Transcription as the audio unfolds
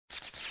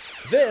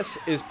This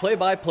is Play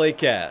by Play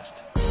Cast,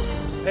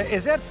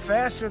 Is that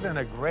faster than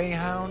a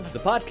Greyhound? the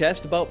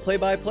podcast about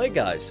play-by-play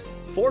guys,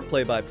 for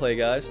play-by-play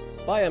guys,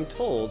 by, I'm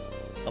told,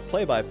 a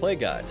play-by-play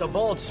guy. It's a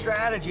bold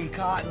strategy,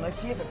 Cotton. Let's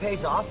see if it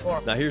pays off for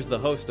him. Now here's the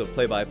host of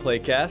Play by Play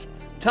Cast,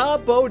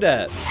 Tom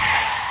Bodett.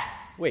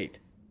 Wait,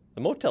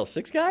 the Motel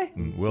 6 guy?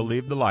 We'll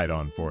leave the light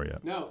on for you.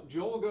 No,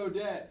 Joel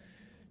Godet.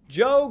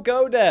 Joe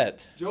Godet.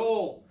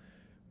 Joel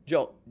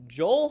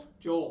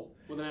Joel?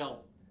 with an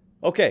L.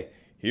 Okay,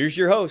 here's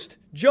your host,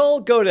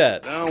 Joel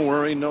Godet. Don't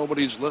worry,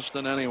 nobody's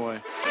listening anyway.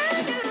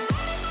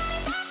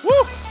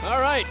 Woo! All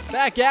right,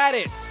 back at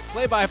it.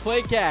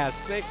 Play-by-play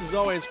cast. Thanks as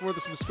always for the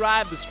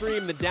subscribe, the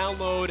stream, the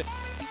download.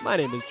 My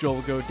name is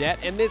Joel Godet,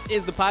 and this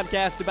is the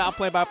podcast about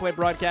play-by-play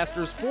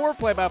broadcasters for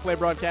play-by-play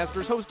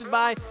broadcasters, hosted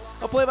by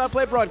a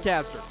play-by-play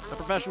broadcaster, a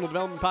professional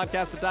development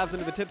podcast that dives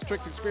into the tips,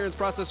 tricks, experience,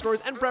 process,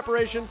 stories, and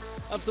preparation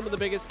of some of the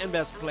biggest and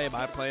best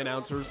play-by-play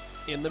announcers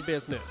in the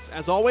business.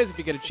 As always, if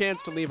you get a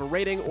chance to leave a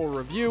rating or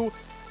review,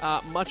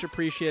 much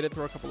appreciated.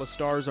 Throw a couple of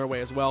stars our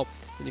way as well,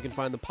 and you can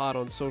find the pod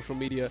on social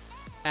media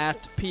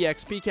at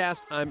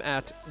PXPcast. I'm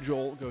at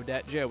Joel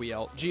Godet,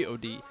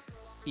 JoelGodett.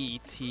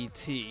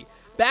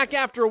 Back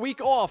after a week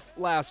off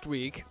last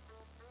week.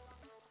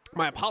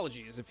 My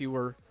apologies if you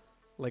were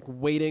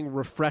waiting,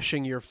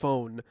 refreshing your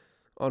phone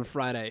on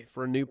Friday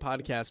for a new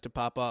podcast to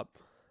pop up.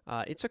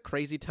 It's a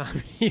crazy time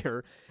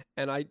here,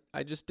 and I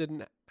just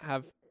didn't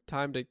have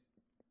time to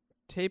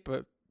tape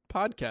a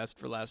podcast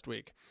for last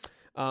week.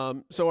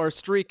 So our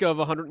streak of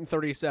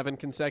 137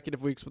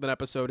 consecutive weeks with an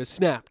episode is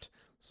snapped.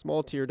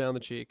 Small tear down the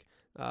cheek.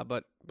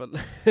 But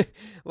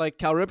like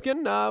Cal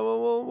Ripken,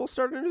 we'll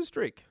start a new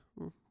streak.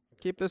 We'll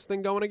keep this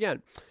thing going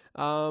again.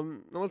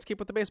 Let's keep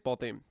with the baseball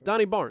theme.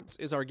 Donnie Barnes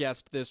is our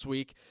guest this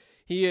week.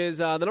 He is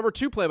the number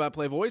 2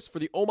 play-by-play voice for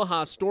the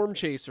Omaha Storm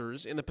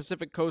Chasers in the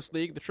Pacific Coast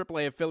League, the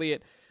AAA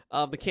affiliate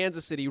of the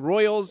Kansas City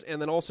Royals,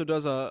 and then also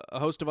does a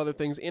host of other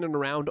things in and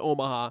around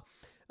Omaha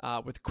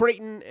with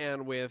Creighton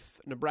and with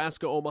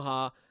Nebraska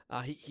Omaha.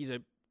 He's a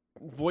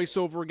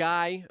voiceover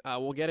guy.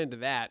 We'll get into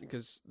that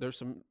because there's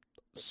some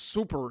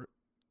super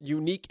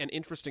unique and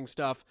interesting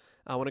stuff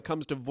when it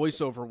comes to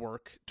voiceover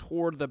work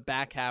toward the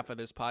back half of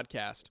this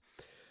podcast.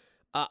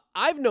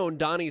 I've known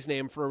Donnie's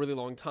name for a really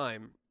long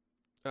time.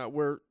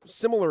 We're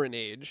similar in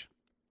age,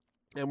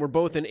 and we're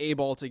both in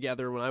A-ball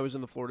together. When I was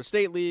in the Florida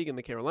State League and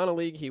the Carolina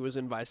League, he was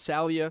in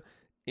Visalia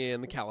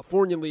in the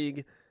California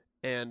League,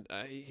 and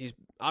he's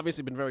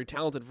obviously been very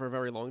talented for a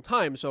very long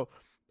time. So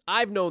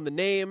I've known the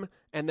name,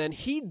 and then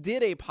he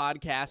did a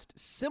podcast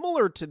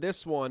similar to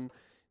this one,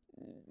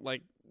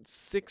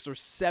 6 or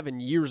 7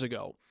 years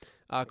ago,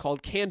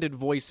 called Candid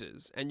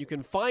Voices. And you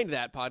can find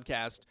that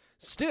podcast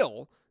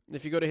still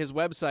if you go to his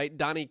website,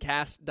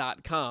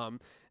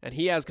 DonnieCast.com. And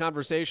he has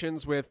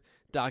conversations with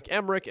Doc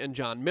Emmerich and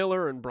John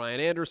Miller and Brian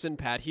Anderson,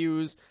 Pat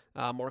Hughes,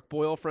 Mark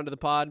Boyle, friend of the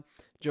pod,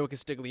 Joe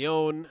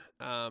Castiglione,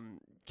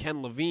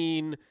 Ken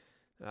Levine,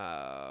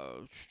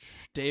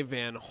 Dave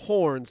Van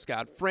Horn,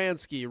 Scott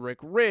Fransky, Rick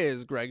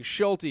Riz, Greg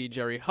Schulte,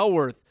 Jerry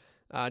Howarth,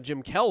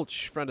 Jim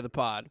Kelch, friend of the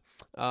pod,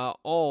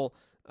 all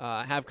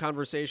have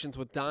conversations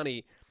with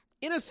Donnie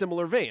in a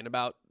similar vein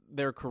about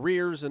their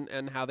careers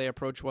and how they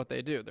approach what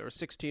they do. There are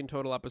 16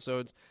 total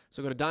episodes,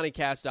 so go to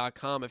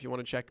DonnieCast.com if you want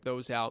to check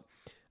those out.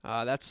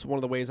 That's one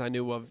of the ways I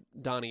knew of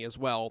Donnie as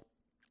well.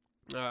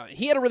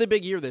 He had a really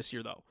big year this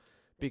year, though,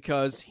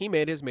 because he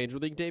made his Major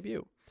League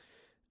debut.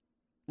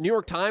 New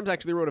York Times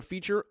actually wrote a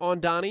feature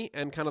on Donnie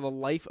and kind of the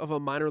life of a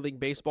minor league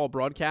baseball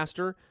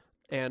broadcaster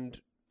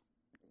and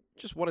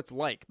just what it's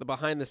like, the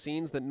behind the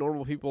scenes that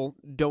normal people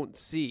don't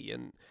see,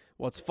 and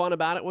what's fun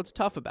about it, what's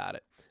tough about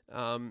it.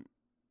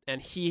 And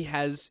he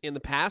has, in the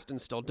past, and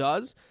still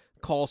does,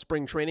 call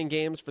spring training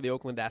games for the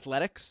Oakland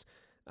Athletics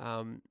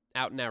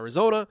out in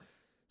Arizona.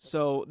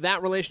 So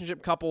that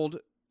relationship, coupled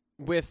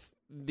with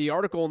the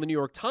article in the New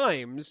York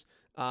Times,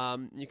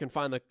 you can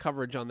find the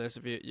coverage on this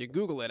if you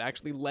Google it,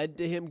 actually led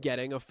to him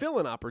getting a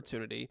fill-in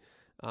opportunity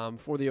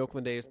for the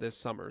Oakland A's this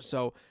summer.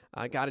 So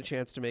I got a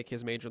chance to make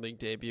his Major League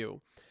debut.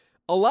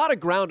 A lot of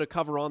ground to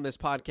cover on this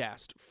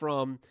podcast,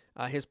 from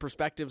his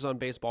perspectives on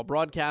baseball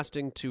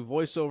broadcasting to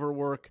voiceover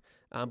work.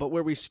 But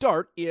where we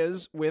start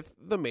is with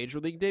the Major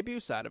League debut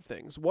side of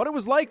things. What it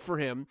was like for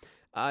him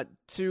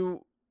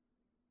to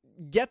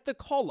get the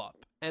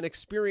call-up and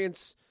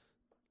experience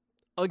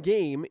a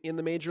game in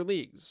the major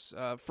leagues.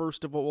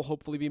 First of what will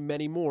hopefully be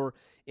many more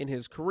in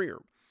his career.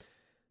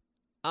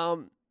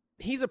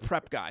 He's a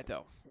prep guy,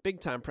 though.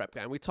 Big-time prep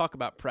guy. And we talk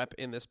about prep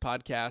in this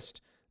podcast.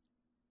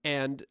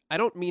 And I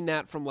don't mean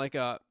that from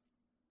a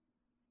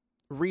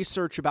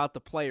research about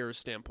the players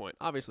standpoint.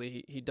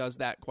 Obviously, he does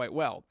that quite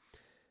well.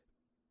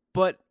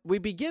 But we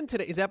begin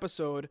today's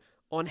episode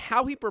on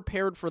how he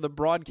prepared for the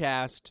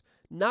broadcast,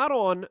 not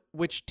on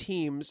which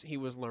teams he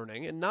was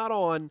learning and not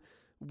on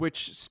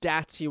which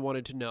stats he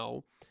wanted to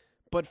know,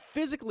 but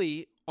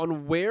physically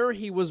on where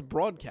he was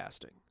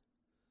broadcasting.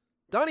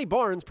 Donnie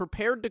Barnes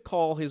prepared to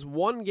call his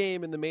one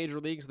game in the major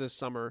leagues this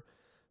summer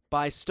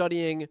by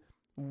studying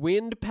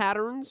wind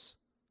patterns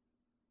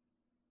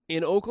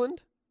in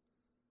Oakland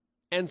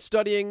and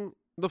studying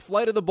the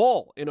flight of the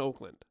ball in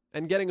Oakland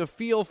and getting a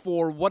feel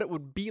for what it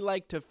would be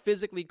like to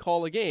physically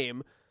call a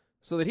game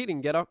so that he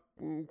didn't get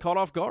caught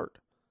off guard,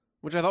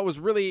 which I thought was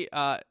really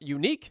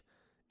unique,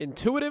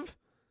 intuitive,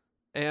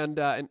 and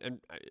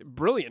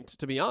brilliant,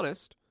 to be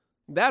honest.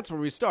 That's where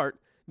we start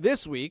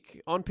this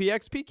week on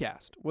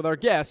PXPcast with our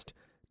guest,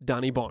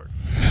 Donnie Barnes.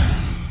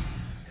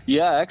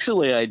 Yeah,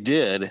 actually I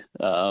did,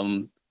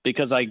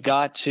 because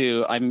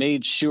I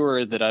made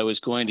sure that I was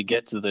going to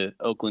get to the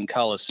Oakland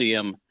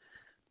Coliseum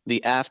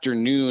the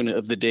afternoon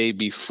of the day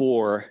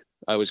before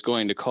I was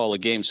going to call a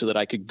game so that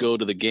I could go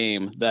to the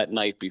game that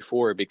night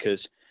before,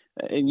 because,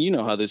 and you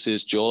know how this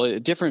is, Joel,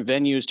 different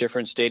venues,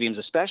 different stadiums,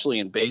 especially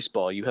in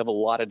baseball, you have a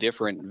lot of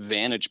different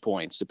vantage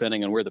points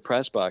depending on where the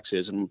press box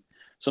is. And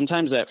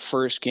sometimes that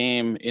first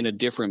game in a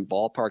different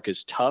ballpark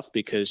is tough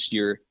because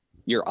your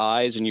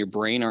eyes and your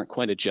brain aren't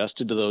quite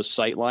adjusted to those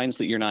sight lines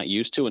that you're not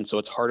used to. And so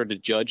it's harder to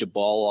judge a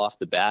ball off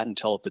the bat and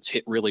tell if it's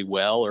hit really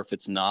well or if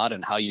it's not,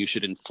 and how you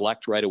should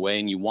inflect right away.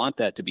 And you want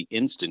that to be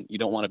instant. You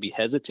don't want to be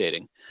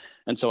hesitating.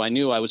 And so I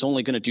knew I was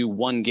only going to do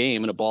one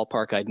game in a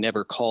ballpark I'd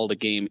never called a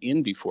game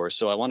in before.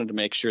 So I wanted to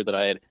make sure that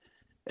I had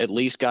at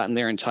least gotten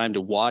there in time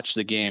to watch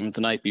the game the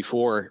night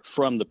before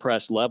from the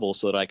press level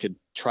so that I could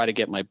try to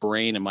get my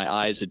brain and my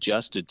eyes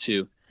adjusted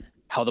to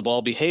how the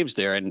ball behaves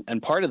there.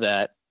 And part of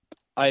that,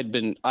 I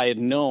had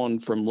known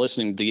from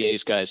listening to the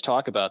A's guys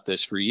talk about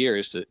this for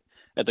years, that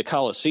at the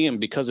Coliseum,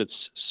 because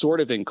it's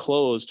sort of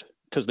enclosed,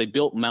 because they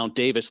built Mount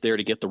Davis there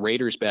to get the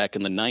Raiders back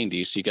in the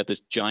 90s. So you got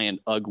this giant,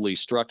 ugly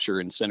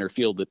structure in center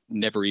field that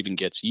never even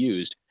gets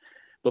used.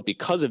 But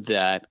because of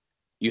that,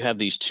 you have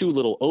these two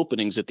little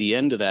openings at the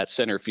end of that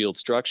center field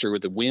structure where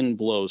the wind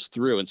blows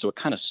through. And so it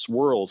kind of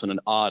swirls in an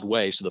odd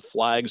way. So the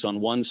flags on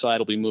one side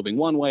will be moving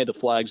one way, the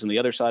flags on the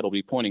other side will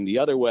be pointing the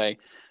other way.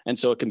 And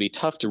so it can be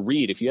tough to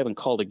read. If you haven't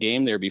called a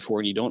game there before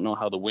and you don't know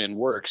how the wind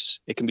works,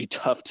 it can be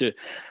tough to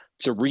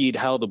read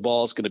how the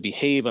ball's going to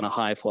behave on a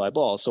high fly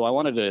ball. So I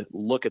wanted to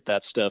look at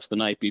that stuff the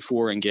night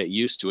before and get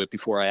used to it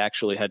before I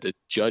actually had to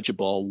judge a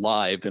ball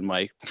live in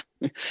my,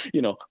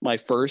 my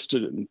first,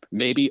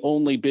 maybe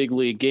only big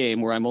league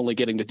game where I'm only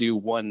getting to do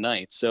one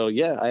night. So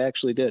yeah, I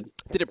actually did.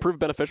 Did it prove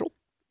beneficial?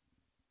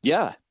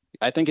 Yeah,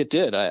 I think it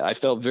did. I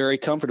felt very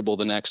comfortable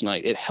the next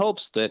night. It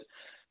helps that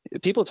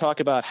people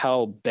talk about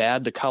how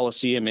bad the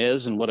Coliseum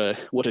is and what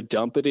a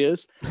dump it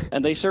is.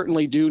 And they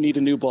certainly do need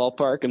a new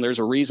ballpark. And there's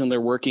a reason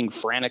they're working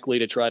frantically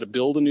to try to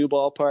build a new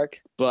ballpark.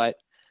 But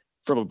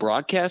from a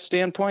broadcast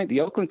standpoint,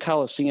 the Oakland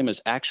Coliseum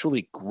is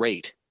actually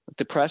great.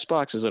 The press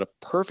box is at a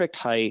perfect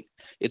height.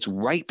 It's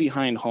right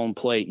behind home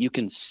plate. You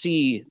can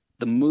see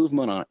the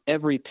movement on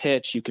every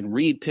pitch. You can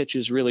read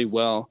pitches really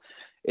well.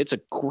 It's a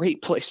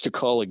great place to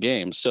call a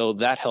game. So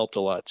that helped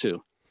a lot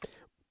too.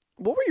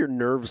 What were your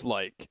nerves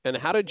like, and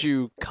how did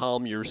you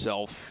calm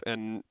yourself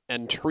and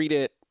treat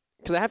it?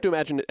 Because I have to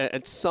imagine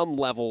at some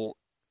level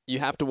you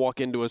have to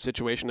walk into a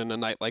situation in a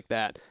night like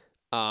that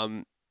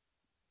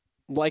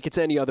like it's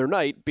any other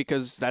night,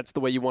 because that's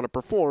the way you want to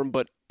perform,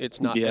 but it's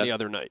not any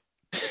other night.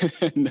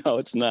 No,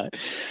 it's not.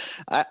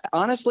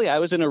 Honestly, I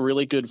was in a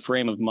really good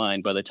frame of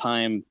mind by the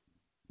time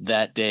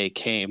that day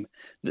came.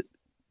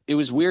 It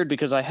was weird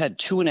because I had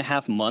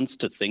 2.5 months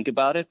to think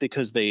about it,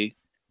 because they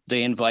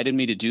invited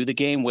me to do the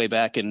game way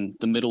back in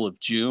the middle of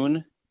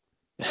June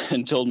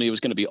and told me it was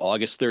going to be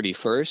August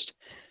 31st.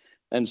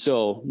 And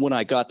so when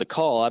I got the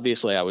call,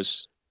 obviously I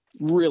was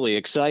really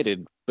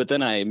excited, but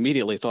then I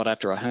immediately thought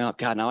after I hung up,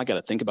 God, now I got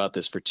to think about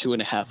this for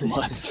 2.5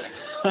 months.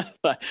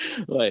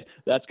 Like,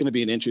 that's going to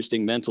be an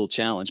interesting mental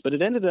challenge, but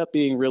it ended up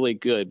being really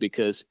good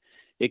because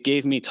it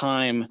gave me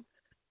time.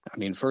 I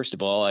mean, first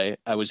of all,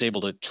 I was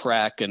able to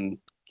track and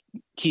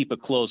keep a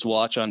close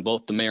watch on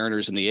both the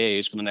Mariners and the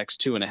A's for the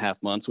next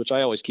 2.5 months, which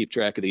I always keep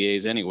track of the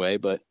A's anyway,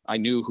 but I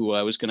knew who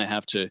I was going to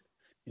have to,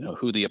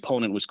 who the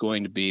opponent was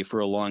going to be for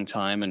a long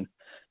time.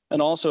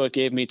 And also it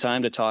gave me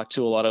time to talk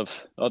to a lot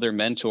of other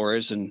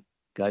mentors and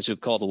guys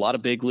who've called a lot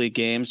of big league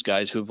games,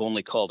 guys who've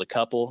only called a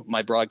couple.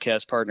 My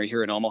broadcast partner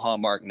here in Omaha,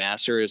 Mark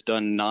Nasser, has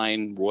done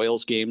 9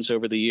 Royals games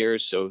over the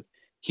years. So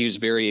he was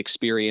very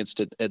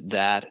experienced at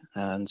that.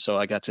 And so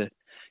I got to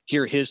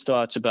hear his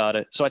thoughts about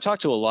it. So I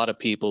talked to a lot of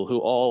people who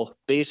all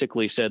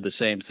basically said the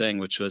same thing,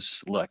 which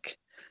was, look,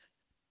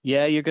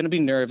 yeah, you're going to be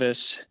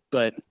nervous,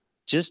 but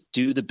just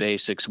do the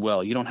basics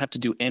well. You don't have to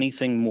do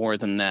anything more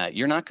than that.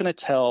 You're not going to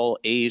tell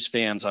A's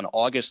fans on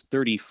August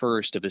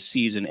 31st of a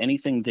season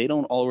anything they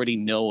don't already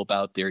know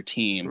about their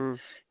team. You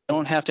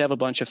don't have to have a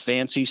bunch of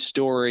fancy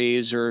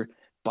stories or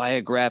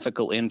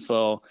biographical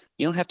info.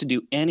 You don't have to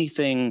do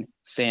anything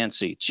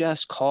fancy.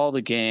 Just call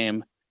the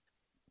game.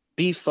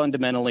 Be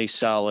fundamentally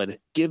solid,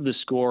 give the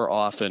score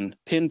often,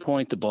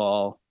 pinpoint the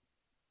ball.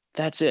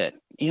 That's it.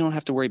 You don't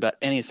have to worry about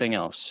anything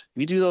else.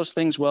 If you do those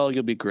things well,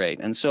 you'll be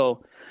great. And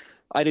so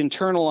I'd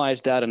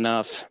internalized that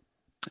enough.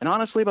 And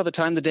honestly, by the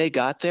time the day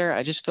got there,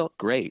 I just felt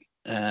great.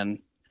 And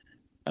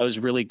I was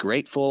really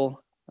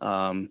grateful.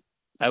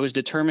 I was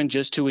determined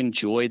just to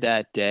enjoy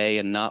that day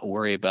and not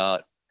worry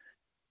about,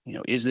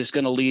 is this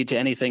going to lead to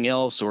anything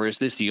else? Or is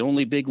this the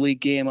only big league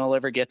game I'll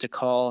ever get to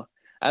call?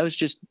 I was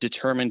just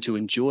determined to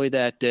enjoy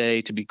that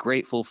day, to be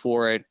grateful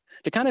for it,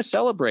 to kind of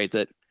celebrate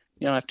that,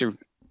 after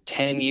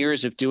 10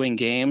 years of doing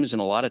games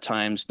and a lot of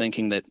times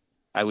thinking that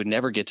I would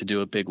never get to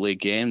do a big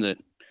league game, that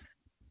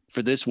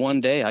for this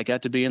one day I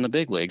got to be in the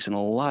big leagues. And a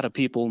lot of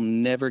people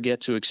never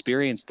get to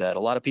experience that.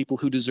 A lot of people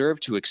who deserve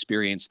to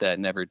experience that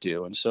never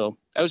do. And so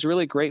I was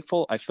really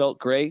grateful. I felt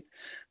great.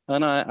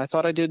 And I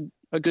thought I did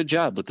a good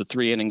job with the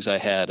 3 innings I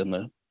had and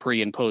the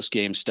pre and post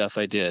game stuff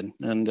I did.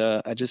 And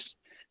it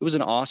was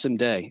an awesome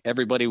day.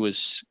 Everybody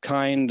was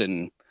kind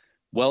and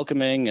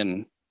welcoming,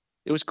 and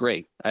it was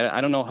great. I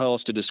don't know how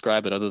else to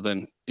describe it other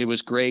than it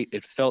was great.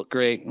 It felt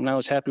great, and I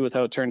was happy with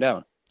how it turned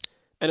out.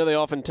 I know they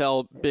often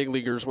tell big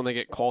leaguers when they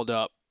get called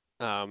up,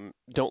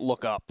 don't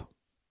look up.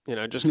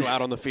 Just go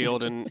out on the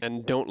field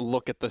and don't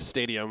look at the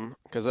stadium,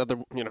 because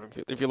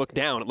if you look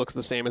down, it looks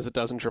the same as it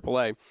does in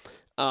AAA.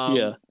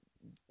 Yeah.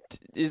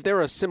 Is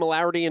there a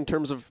similarity in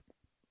terms of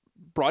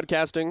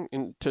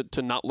broadcasting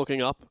to not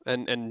looking up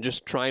and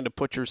just trying to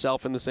put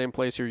yourself in the same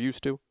place you're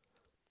used to?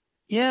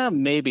 Yeah,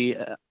 maybe.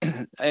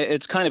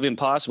 It's kind of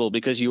impossible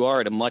because you are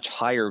at a much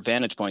higher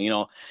vantage point.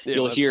 You'll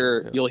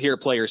hear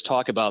players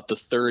talk about the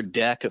third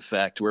deck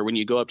effect, where when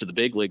you go up to the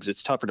big leagues,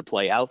 it's tougher to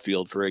play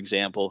outfield, for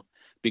example,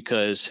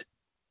 because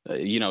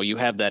you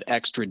have that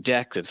extra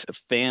deck of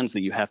fans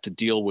that you have to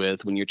deal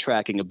with when you're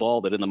tracking a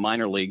ball that in the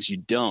minor leagues you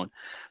don't.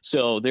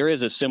 So there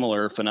is a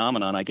similar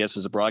phenomenon, I guess,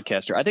 as a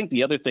broadcaster. I think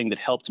the other thing that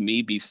helped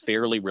me be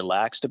fairly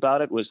relaxed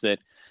about it was that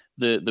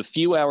the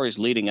few hours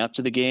leading up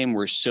to the game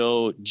were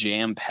so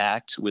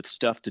jam-packed with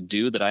stuff to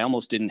do that I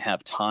almost didn't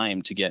have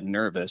time to get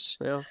nervous.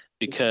 Yeah.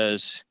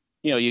 Because,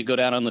 you go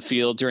down on the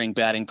field during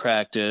batting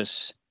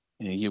practice,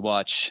 you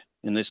watch,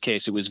 in this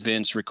case, it was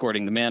Vince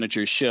recording the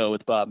manager's show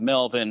with Bob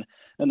Melvin,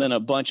 and then a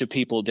bunch of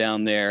people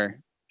down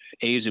there,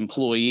 A's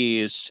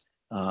employees,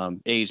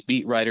 A's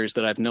beat writers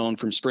that I've known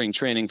from spring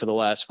training for the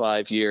last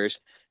 5 years.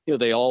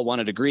 They all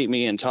wanted to greet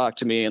me and talk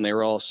to me, and they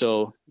were all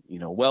so,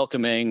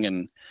 welcoming.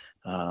 And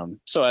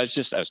so I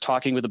was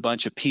talking with a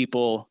bunch of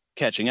people,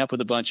 catching up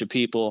with a bunch of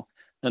people.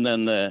 And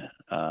then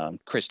the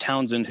Chris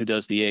Townsend, who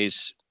does the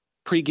A's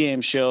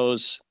pregame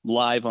shows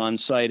live on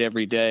site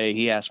every day,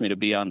 he asked me to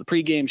be on the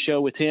pregame show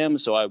with him.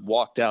 So I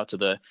walked out to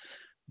the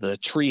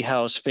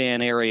treehouse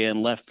fan area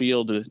in left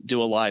field to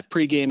do a live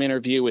pregame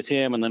interview with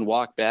him, and then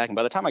walk back. And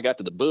by the time I got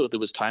to the booth, it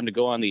was time to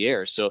go on the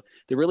air. So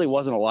there really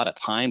wasn't a lot of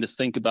time to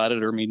think about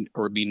it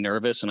or be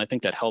nervous. And I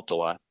think that helped a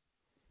lot.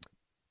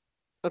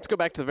 Let's go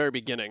back to the very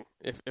beginning,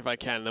 if I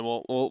can. Then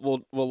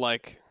we'll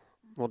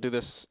do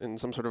this in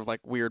some sort of like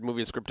weird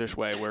movie scriptish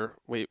way where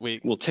we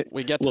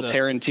get to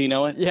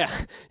Tarantino it. Yeah.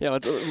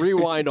 Let's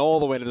rewind all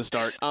the way to the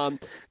start.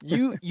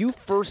 You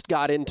first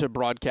got into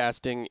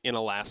broadcasting in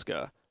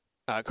Alaska,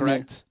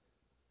 correct?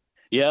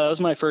 Yeah, that was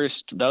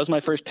my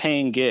first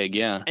paying gig.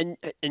 Yeah.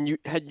 And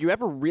you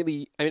ever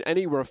really? I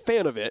know you were a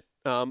fan of it,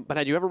 but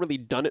had you ever really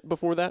done it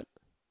before that?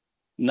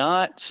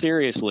 Not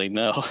seriously,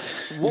 no.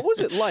 What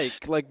was it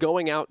like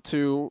going out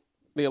to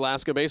the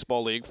Alaska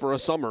Baseball League for a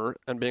summer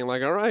and being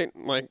like, all right,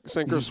 like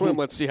sink or swim,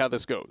 let's see how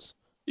this goes?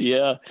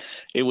 Yeah,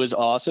 it was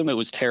awesome. It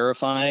was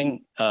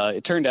terrifying.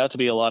 It turned out to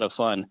be a lot of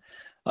fun.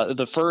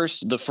 The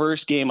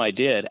first game I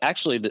did,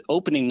 actually, the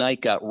opening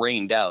night got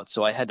rained out,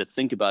 so I had to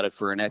think about it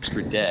for an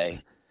extra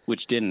day,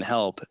 which didn't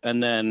help.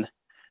 And then,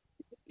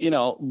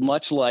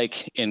 much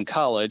like in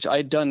college,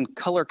 I'd done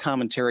color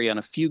commentary on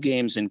a few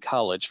games in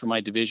college for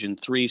my Division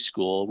III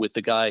school with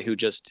the guy who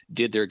just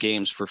did their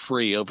games for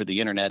free over the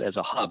internet as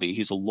a hobby.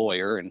 He's a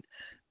lawyer and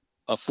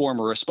a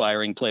former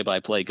aspiring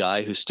play-by-play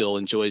guy who still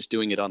enjoys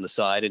doing it on the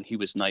side, and he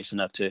was nice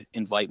enough to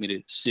invite me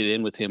to sit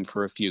in with him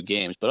for a few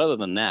games. But other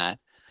than that,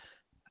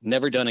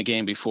 never done a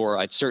game before.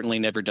 I'd certainly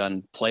never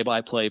done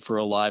play-by-play for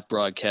a live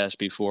broadcast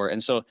before.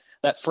 And so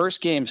that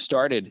first game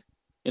started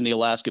in the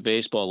Alaska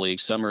Baseball League,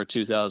 summer of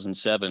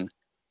 2007.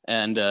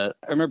 And I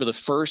remember the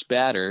first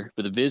batter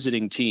for the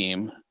visiting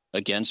team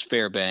against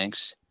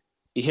Fairbanks,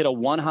 he hit a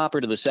one-hopper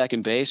to the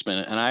second baseman,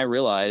 and I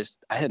realized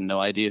I had no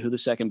idea who the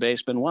second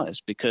baseman was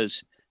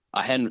because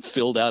I hadn't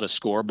filled out a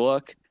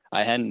scorebook.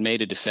 I hadn't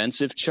made a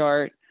defensive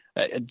chart.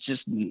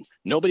 Just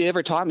nobody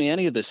ever taught me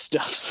any of this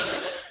stuff. So,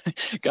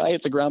 guy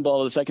hits a ground ball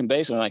to the second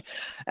baseman. I'm like,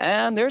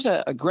 and there's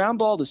a ground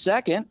ball to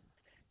second.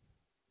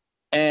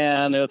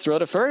 And they'll throw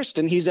to first,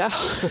 and he's out.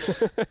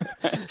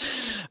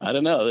 I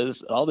don't know.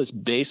 There's all this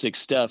basic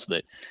stuff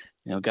that,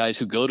 guys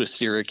who go to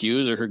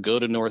Syracuse or who go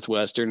to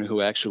Northwestern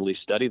who actually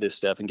study this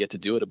stuff and get to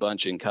do it a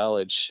bunch in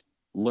college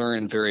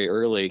learn very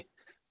early.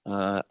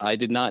 I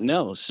did not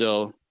know.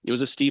 So it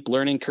was a steep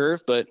learning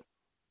curve, but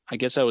I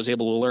guess I was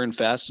able to learn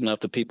fast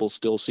enough that people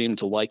still seemed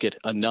to like it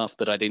enough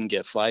that I didn't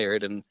get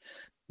fired and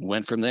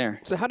went from there.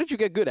 So how did you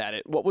get good at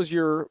it? What was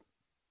your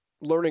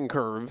learning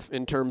curve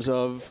in terms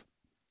of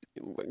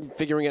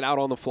figuring it out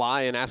on the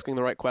fly and asking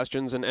the right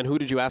questions, and who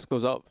did you ask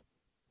those of?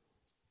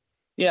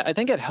 Yeah, I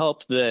think it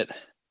helped that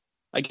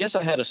I guess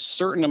I had a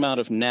certain amount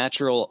of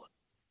natural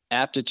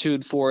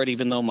aptitude for it,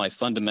 even though my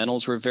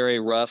fundamentals were very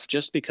rough,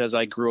 just because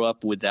I grew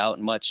up without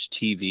much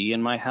TV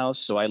in my house.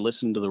 So I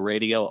listened to the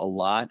radio a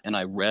lot and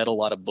I read a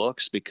lot of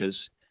books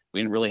because We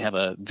didn't really have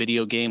a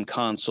video game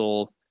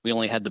console. We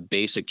only had the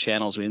basic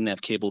channels. We didn't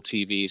have cable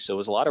TV. So it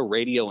was a lot of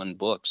radio and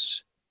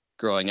books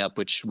growing up,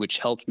 which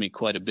helped me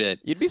quite a bit.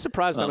 You'd be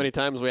surprised how many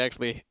times we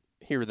actually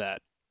hear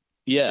that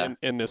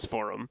in this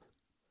forum.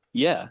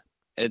 Yeah.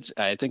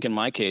 I think in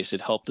my case, it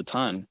helped a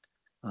ton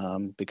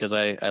because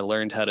I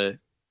learned how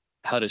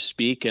to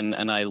speak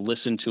and I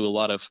listened to a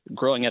lot of,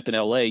 growing up in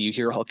LA, you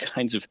hear all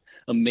kinds of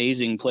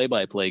amazing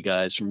play-by-play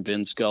guys from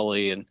Vin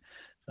Scully and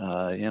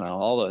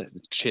all the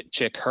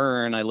Chick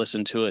Hearn. I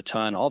listened to a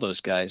ton, all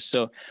those guys.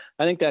 So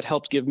I think that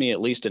helped give me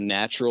at least a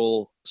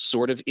natural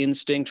sort of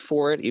instinct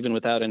for it, even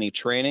without any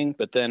training.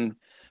 But then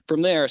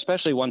from there,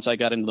 especially once I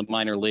got into the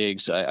minor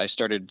leagues, I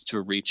started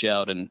to reach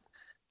out and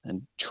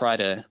try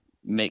to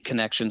make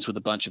connections with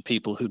a bunch of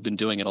people who'd been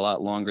doing it a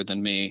lot longer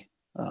than me,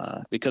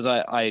 because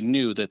I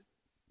knew that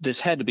this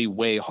had to be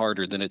way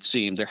harder than it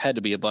seemed. There had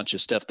to be a bunch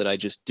of stuff that I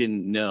just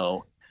didn't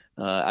know.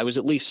 I was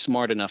at least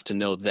smart enough to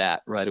know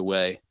that right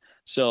away.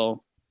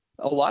 So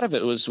a lot of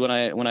it was when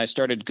I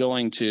started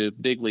going to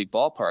big league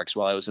ballparks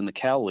while I was in the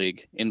Cal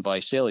League in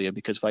Visalia,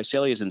 because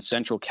Visalia is in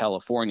Central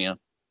California.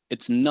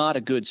 It's not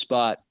a good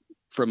spot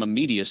from a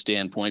media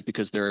standpoint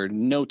because there are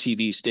no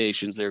TV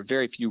stations. There are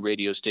very few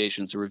radio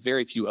stations. There were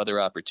very few other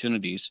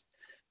opportunities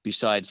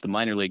besides the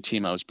minor league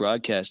team I was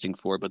broadcasting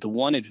for. But the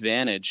one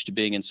advantage to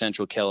being in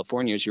Central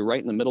California is you're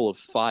right in the middle of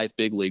 5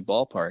 big league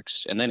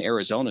ballparks. And then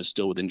Arizona is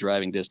still within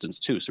driving distance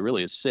too. So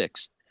really it's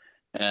 6.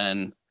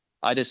 And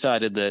I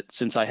decided that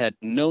since I had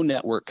no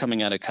network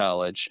coming out of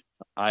college,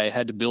 I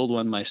had to build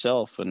one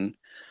myself. And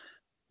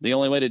the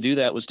only way to do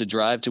that was to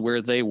drive to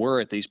where they were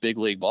at these big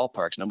league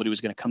ballparks. Nobody was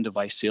going to come to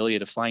Visalia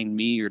to find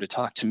me or to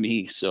talk to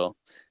me. So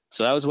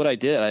that was what I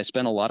did. I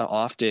spent a lot of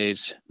off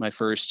days my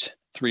first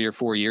 3 or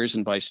 4 years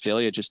in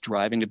Visalia, just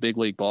driving to big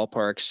league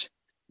ballparks,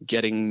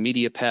 getting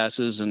media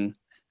passes and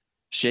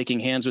shaking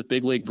hands with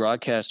big league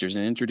broadcasters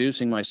and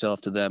introducing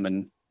myself to them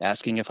and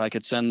asking if I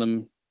could send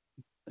them,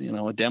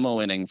 a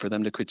demo inning for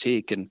them to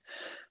critique. And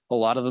a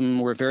lot of them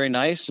were very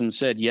nice and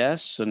said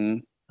yes.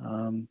 And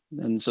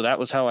so that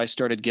was how I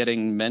started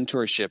getting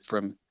mentorship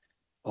from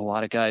a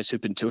lot of guys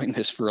who've been doing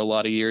this for a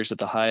lot of years at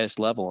the highest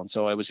level. And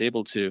so I was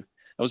able to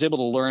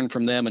learn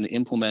from them and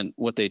implement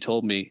what they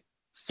told me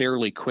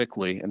fairly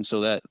quickly. And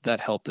so that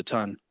helped a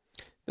ton.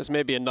 This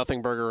may be a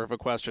nothing burger of a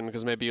question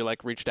because maybe you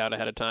reached out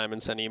ahead of time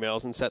and sent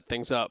emails and set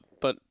things up.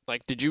 But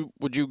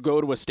would you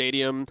go to a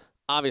stadium?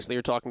 Obviously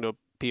you're talking to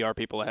PR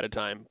people ahead of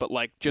time, but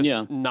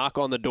knock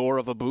on the door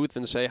of a booth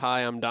and say,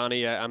 "Hi, I'm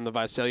Donnie. I'm the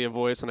Visalia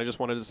voice, and I just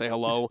wanted to say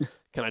hello.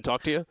 Can I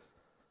talk to you?"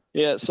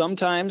 Yeah,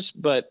 sometimes,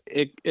 but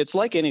it's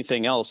like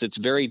anything else. It's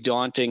very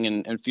daunting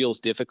and feels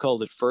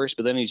difficult at first,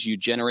 but then as you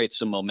generate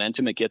some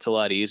momentum, it gets a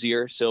lot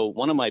easier. So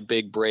one of my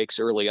big breaks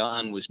early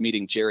on was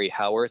meeting Jerry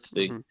Howarth,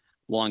 the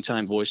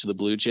longtime voice of the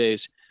Blue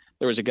Jays.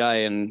 There was a guy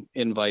in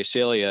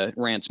Visalia,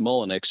 Rance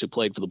Mulliniks, who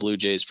played for the Blue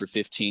Jays for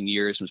 15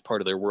 years and was part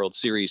of their World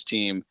Series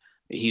team.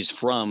 He's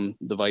from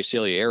the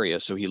Visalia area,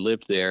 so he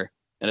lived there.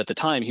 And at the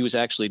time, he was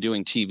actually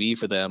doing TV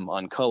for them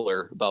on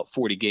color about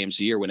 40 games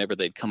a year whenever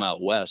they'd come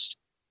out west.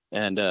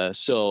 And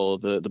so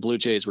the Blue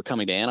Jays were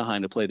coming to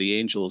Anaheim to play the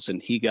Angels,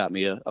 and he got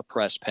me a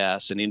press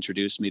pass and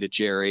introduced me to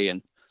Jerry.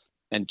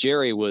 And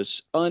Jerry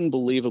was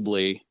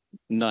unbelievably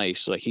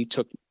nice. He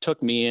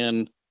took me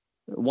in.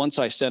 Once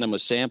I sent him a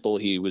sample,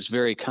 he was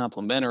very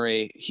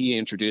complimentary. He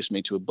introduced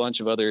me to a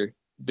bunch of other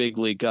big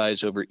league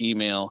guys over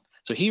email.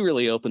 So he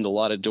really opened a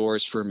lot of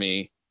doors for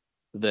me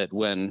that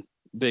when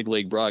big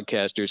league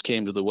broadcasters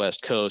came to the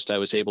West Coast, I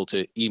was able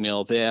to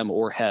email them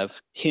or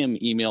have him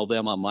email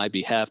them on my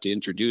behalf to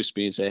introduce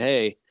me and say,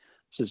 "Hey,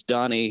 this is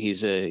Donnie.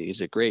 He's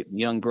a great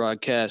young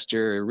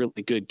broadcaster, a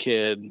really good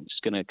kid. He's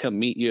going to come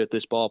meet you at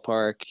this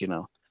ballpark,"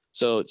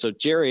 So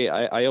Jerry,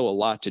 I owe a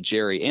lot to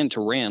Jerry and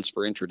to Rance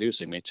for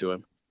introducing me to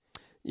him.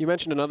 You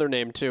mentioned another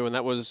name too, and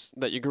that was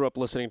that you grew up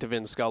listening to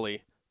Vin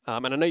Scully.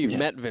 And I know you've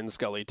met Vin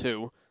Scully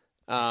too.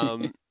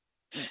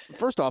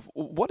 First off,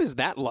 what is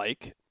that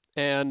like?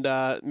 And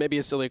maybe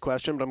a silly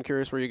question, but I'm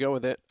curious where you go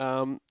with it.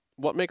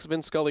 What makes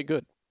Vin Scully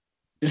good?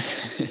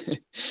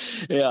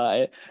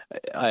 Yeah,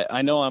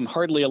 I know I'm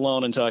hardly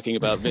alone in talking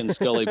about Vin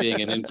Scully being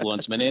an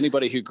influence. I mean,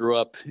 anybody who grew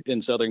up in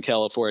Southern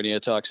California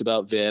talks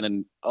about Vin,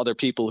 and other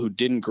people who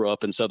didn't grow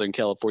up in Southern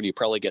California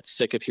probably get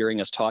sick of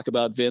hearing us talk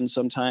about Vin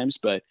sometimes.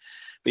 But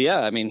yeah,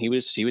 I mean, he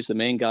was the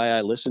main guy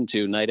I listened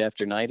to night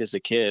after night as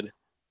a kid.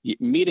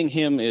 Meeting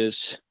him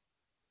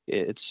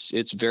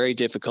it's very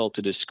difficult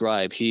to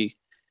describe. He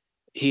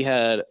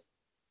had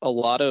a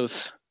lot of,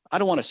 I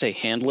don't want to say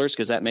handlers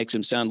because that makes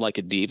him sound like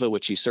a diva,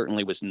 which he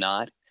certainly was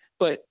not.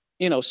 But,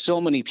 so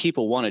many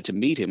people wanted to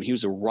meet him. He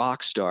was a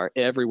rock star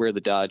everywhere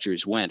the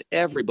Dodgers went.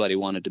 Everybody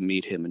wanted to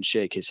meet him and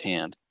shake his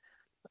hand.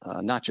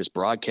 Not just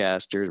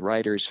broadcasters,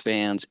 writers,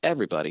 fans,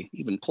 everybody,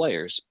 even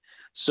players.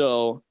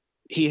 So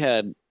he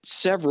had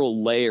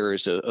several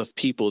layers of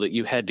people that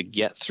you had to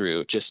get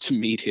through just to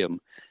meet him.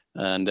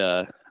 And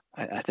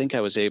I think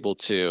I was able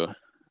to,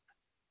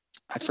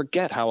 I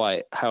forget how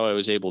I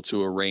was able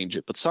to arrange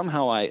it, but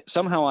somehow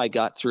I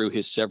got through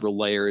his several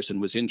layers and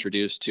was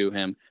introduced to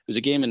him. It was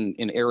a game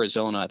in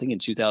Arizona, I think in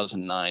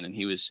 2009, and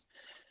he was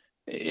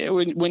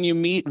When you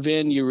meet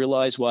Vin, you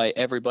realize why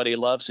everybody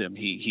loves him.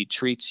 He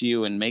treats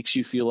you and makes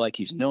you feel like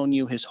he's known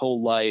you his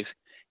whole life.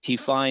 He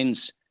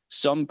finds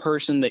some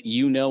person that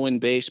you know in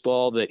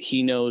baseball that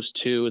he knows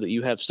too, that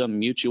you have some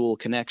mutual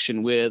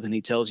connection with, and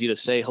he tells you to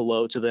say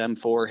hello to them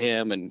for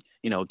him and,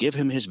 give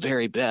him his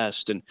very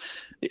best. And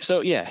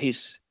so, yeah,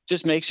 he's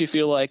just makes you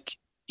feel like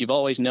you've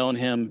always known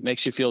him,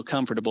 makes you feel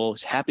comfortable.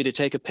 He's happy to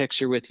take a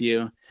picture with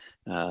you.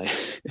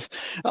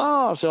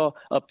 So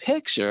a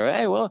picture.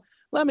 Hey, well,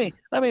 let me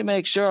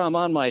make sure I'm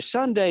on my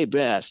Sunday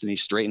best. And he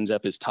straightens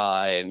up his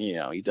tie, and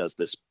he does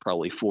this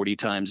probably 40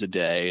 times a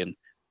day and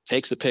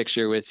takes a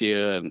picture with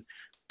you, and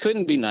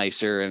couldn't be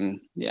nicer.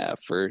 And yeah,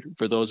 for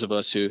those of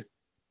us who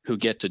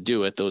get to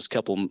do it, those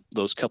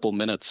couple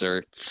minutes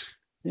are,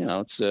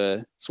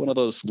 it's one of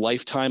those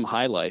lifetime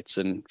highlights.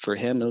 And for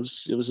him, it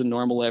was a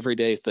normal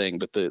everyday thing,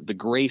 but the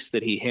grace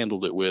that he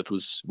handled it with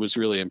was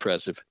really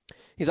impressive.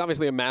 He's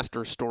obviously a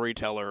master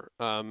storyteller.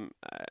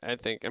 I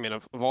think,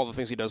 of all the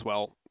things he does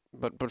well,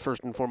 but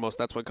first and foremost,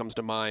 that's what comes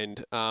to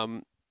mind.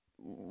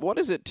 What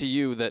is it to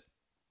you that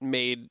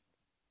made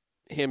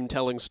him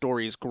telling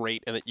stories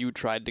great, and that you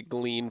tried to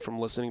glean from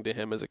listening to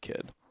him as a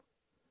kid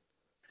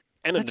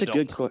and an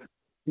adult?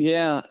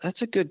 Yeah,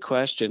 that's a good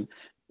question.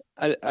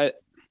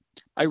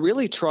 I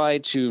really try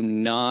to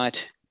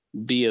not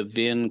be a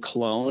Vin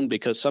clone,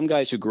 because some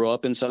guys who grow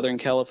up in Southern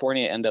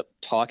California end up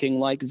talking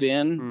like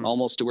Vin,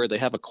 almost to where they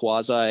have a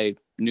quasi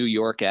New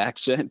York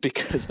accent,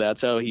 because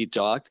that's how he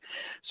talked.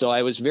 So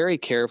I was very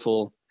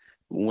careful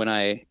when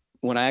I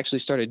actually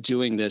started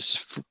doing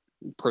this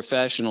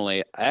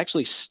professionally. I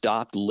actually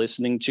stopped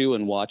listening to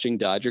and watching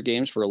Dodger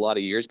games for a lot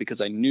of years, because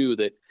I knew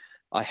that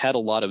I had a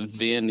lot of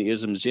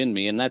Vin-isms in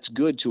me, and that's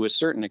good to a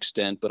certain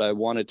extent, but I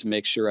wanted to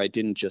make sure I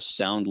didn't just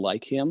sound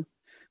like him.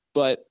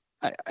 But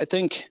I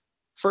think,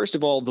 first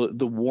of all,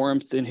 the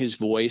warmth in his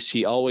voice,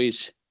 he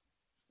always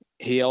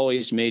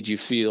made you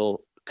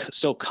feel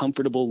so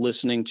comfortable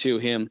listening to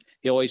him.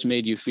 He always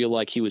made you feel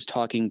like he was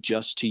talking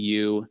just to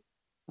you,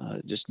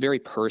 just very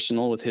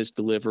personal with his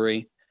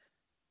delivery.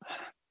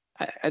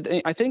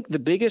 I think the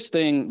biggest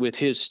thing with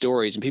his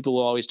stories, and people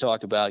will always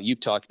talk about, you've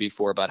talked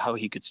before about how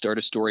he could start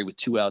a story with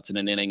 2 outs in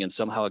an inning and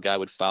somehow a guy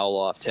would foul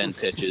off 10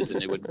 pitches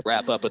and it would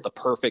wrap up at the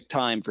perfect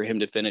time for him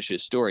to finish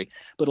his story.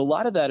 But a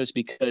lot of that is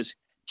because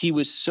he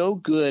was so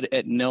good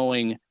at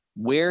knowing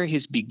where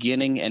his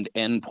beginning and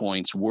end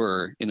points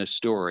were in a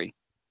story.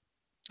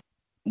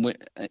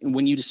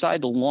 When you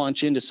decide to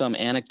launch into some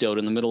anecdote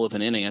in the middle of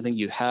an inning, I think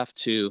you have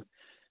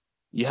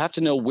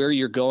to know where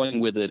you're going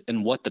with it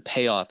and what the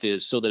payoff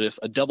is, so that if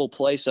a double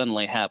play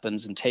suddenly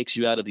happens and takes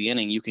you out of the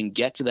inning, you can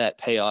get to that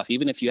payoff.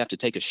 Even if you have to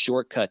take a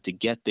shortcut to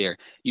get there,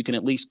 you can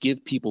at least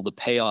give people the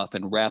payoff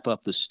and wrap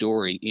up the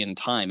story in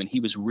time. And he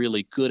was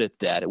really good at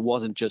that. It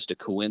wasn't just a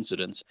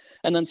coincidence.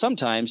 And then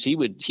sometimes he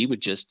would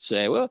just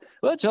say, well,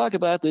 we'll talk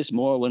about this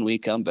more when we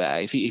come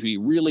back. If he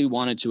really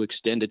wanted to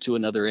extend it to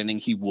another inning,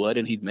 he would,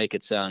 and he'd make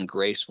it sound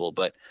graceful.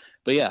 But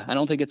yeah, I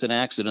don't think it's an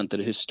accident that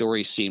his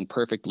stories seem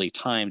perfectly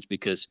timed,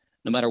 because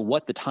no matter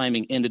what the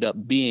timing ended up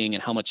being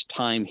and how much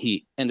time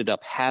he ended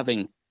up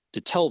having to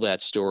tell that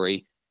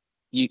story,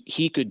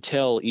 he could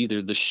tell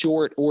either the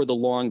short or the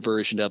long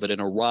version of it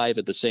and arrive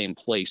at the same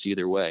place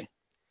either way.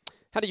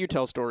 How do you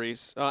tell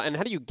stories, and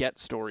how do you get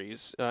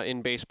stories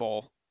in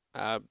baseball?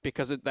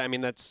 Because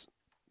that's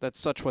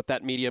such what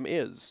that medium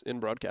is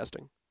in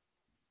broadcasting.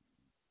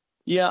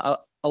 Yeah,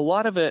 a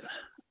lot of it.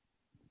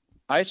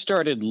 I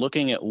started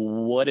looking at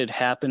what had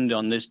happened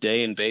on this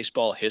day in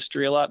baseball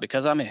history a lot,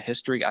 because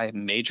I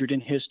majored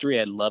in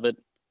history. I love it,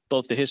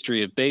 both the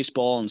history of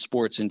baseball and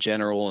sports in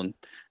general,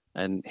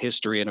 and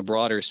history in a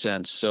broader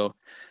sense. So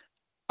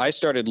I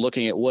started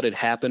looking at what had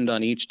happened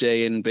on each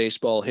day in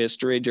baseball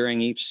history during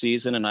each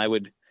season.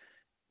 And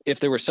if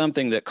there was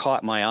something that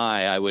caught my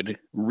eye, I would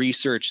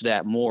research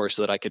that more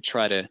so that I could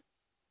try to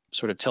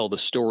sort of tell the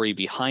story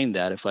behind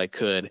that if I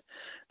could.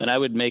 And I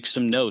would make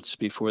some notes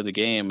before the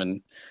game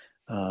and,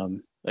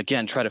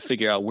 again, try to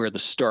figure out where the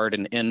start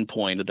and end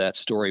point of that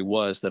story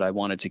was that I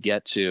wanted to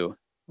get to.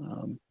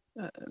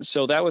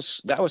 So that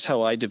was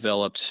how I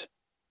developed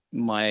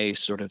my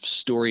sort of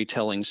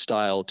storytelling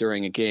style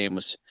during a game,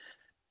 was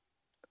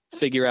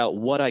figure out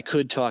what I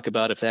could talk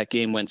about if that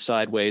game went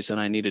sideways and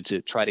I needed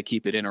to try to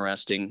keep it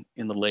interesting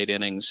in the late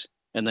innings,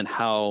 and then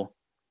how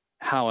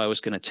I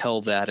was going to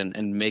tell that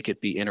and make it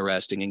be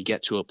interesting and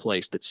get to a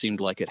place that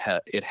seemed like it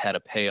had a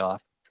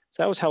payoff.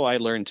 So that was how I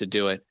learned to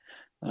do it.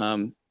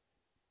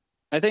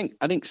 I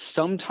think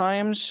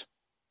sometimes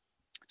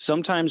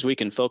we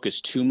can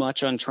focus too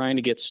much on trying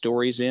to get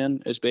stories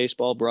in as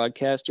baseball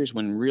broadcasters,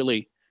 when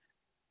really,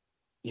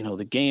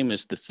 the game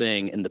is the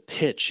thing and the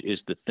pitch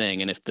is the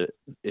thing. And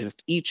if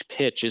each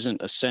pitch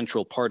isn't a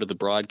central part of the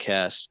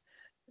broadcast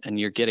and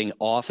you're getting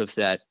off of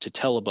that to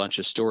tell a bunch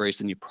of stories,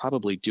 then you're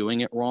probably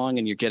doing it wrong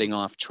and you're getting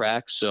off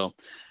track. So,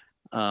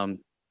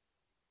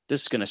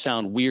 this is going to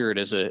sound weird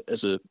as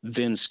a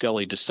Vin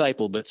Scully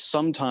disciple, but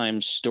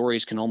sometimes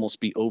stories can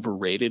almost be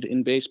overrated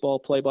in baseball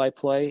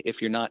play-by-play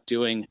if you're not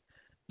doing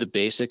the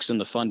basics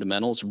and the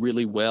fundamentals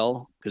really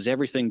well, because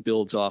everything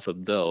builds off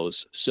of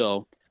those.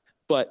 So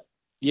But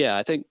yeah,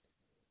 I think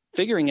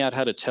figuring out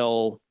how to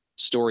tell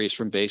stories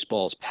from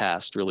baseball's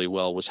past really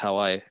well was how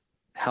I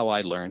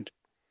learned.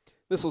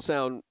 This will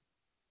sound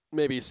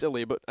maybe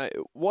silly, but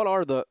what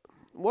are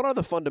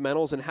the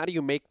fundamentals, and how do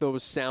you make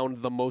those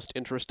sound the most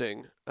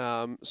interesting?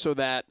 So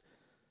that,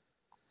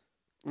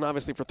 and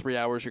obviously for 3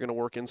 hours you're going to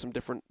work in some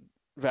different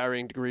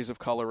varying degrees of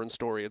color and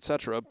story,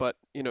 etc. But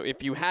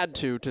if you had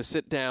to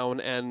sit down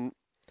and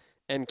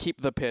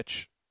keep the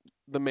pitch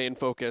the main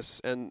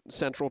focus and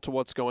central to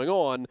what's going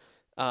on,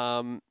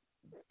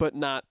 but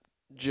not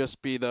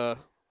just be the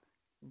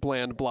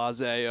bland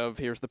blasé of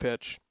here's the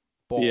pitch,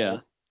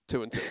 ball,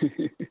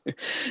 2-2.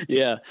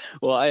 Yeah.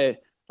 Well,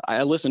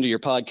 I listen to your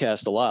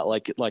podcast a lot,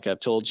 like I've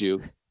told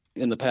you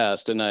in the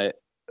past, and a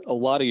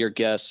lot of your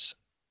guests,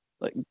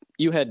 like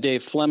you had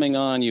Dave Fleming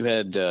on, you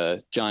had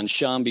John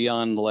Shambi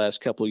on the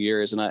last couple of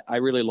years, and I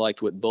really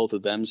liked what both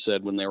of them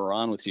said when they were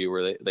on with you,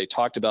 where they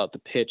talked about the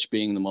pitch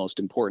being the most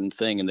important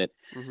thing, and that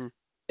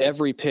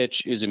every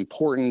pitch is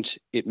important,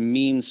 it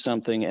means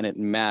something, and it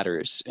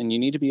matters, and you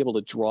need to be able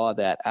to draw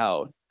that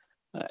out.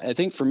 I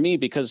think for me,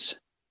 because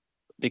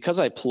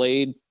I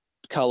played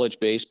college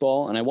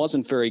baseball and I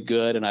wasn't very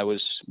good, and I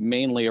was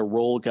mainly a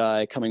role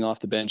guy coming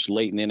off the bench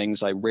late in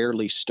innings, I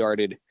rarely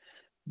started.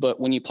 But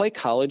when you play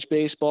college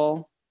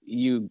baseball,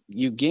 you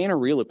gain a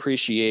real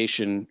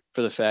appreciation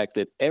for the fact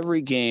that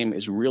every game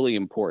is really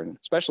important,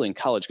 especially in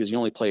college, because you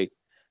only play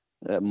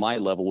at my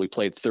level, we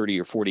played 30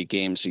 or 40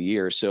 games a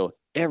year. So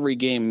every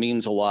game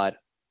means a lot.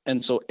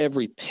 And so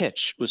every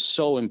pitch was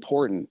so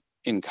important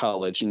in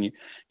college, and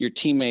your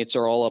teammates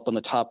are all up on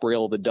the top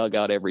rail of the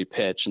dugout every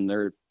pitch, and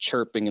they're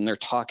chirping and they're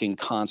talking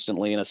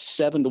constantly. And a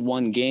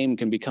 7-1 game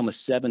can become a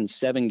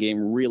 7-7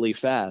 game really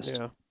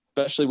fast,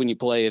 especially when you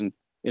play in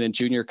a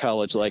junior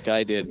college like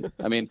I did.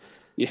 I mean,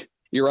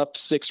 you're up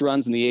 6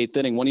 runs in the 8th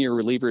inning. One of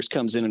your relievers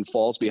comes in and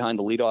falls behind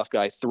the leadoff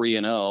guy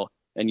 3-0.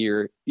 And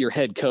your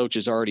head coach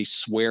is already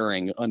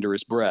swearing under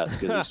his breath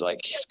because he's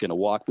like, he's going to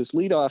walk this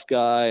leadoff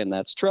guy, and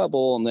that's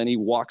trouble. And then he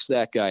walks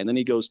that guy, and then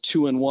he goes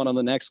 2-1 on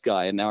the next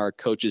guy. And now our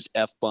coach's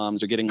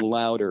F-bombs are getting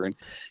louder. And,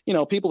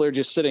 people are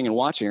just sitting and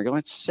watching and going,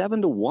 it's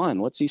 7-1.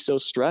 What's he so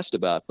stressed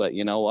about? But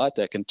you know what?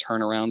 That can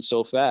turn around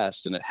so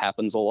fast, and it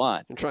happens a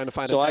lot. And trying to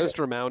find an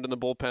extra mound in the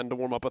bullpen to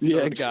warm up a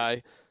third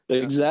guy.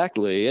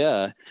 Exactly.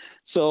 Yeah.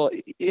 So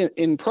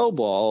in pro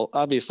ball,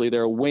 obviously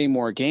there are way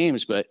more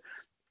games, but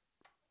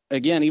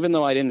again, even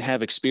though I didn't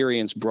have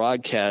experience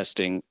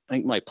broadcasting, I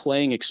think my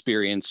playing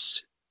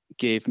experience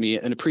gave me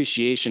an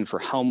appreciation for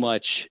how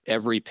much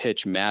every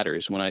pitch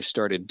matters when I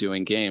started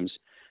doing games.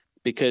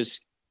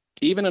 Because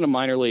even in a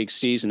minor league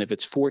season, if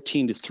it's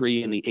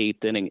 14-3 in the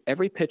 8th inning,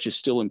 every pitch is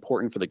still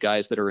important for the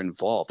guys that are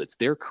involved. It's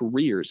their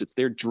careers, it's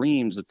their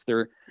dreams, it's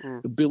their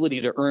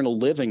ability to earn a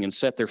living and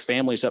set their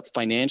families up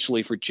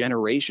financially for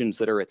generations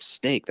that are at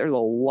stake. There's a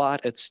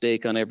lot at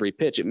stake on every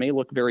pitch. It may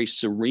look very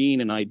serene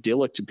and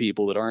idyllic to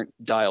people that aren't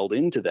dialed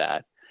into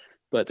that,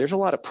 but there's a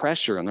lot of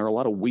pressure and there are a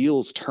lot of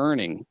wheels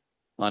turning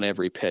on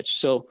every pitch.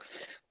 So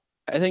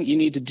I think you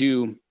need to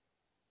do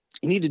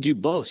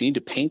both. You need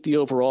to paint the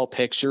overall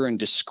picture and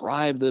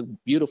describe the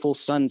beautiful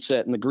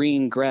sunset and the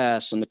green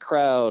grass and the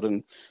crowd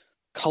and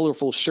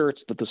colorful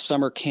shirts that the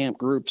summer camp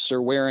groups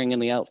are wearing in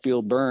the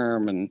outfield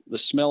berm and the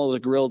smell of the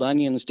grilled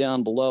onions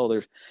down below.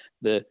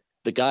 There's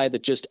the guy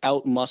that just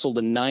out-muscled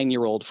a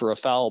 9-year-old for a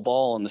foul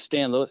ball in the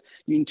stand.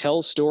 You can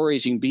tell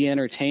stories. You can be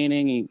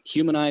entertaining. You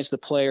humanize the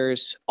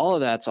players. All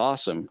of that's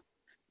awesome.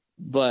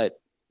 But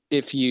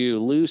if you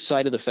lose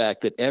sight of the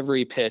fact that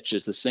every pitch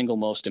is the single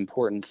most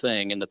important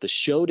thing, and that the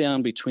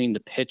showdown between the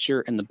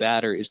pitcher and the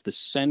batter is the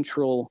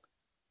central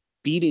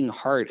beating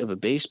heart of a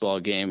baseball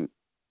game,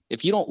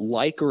 if you don't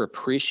like or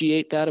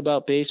appreciate that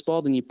about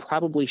baseball, then you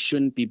probably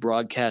shouldn't be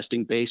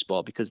broadcasting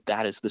baseball, because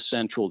that is the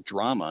central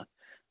drama.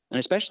 And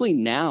especially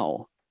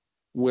now,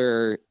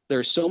 where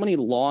there's so many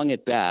long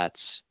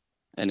at-bats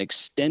and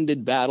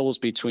extended battles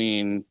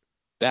between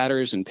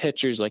batters and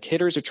pitchers, like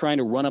hitters are trying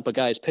to run up a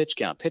guy's pitch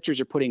count. Pitchers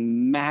are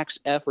putting max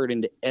effort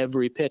into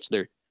every pitch.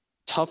 They're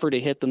tougher to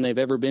hit than they've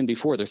ever been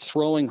before. They're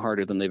throwing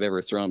harder than they've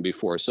ever thrown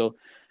before. So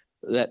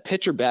that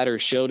pitcher-batter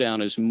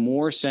showdown is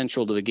more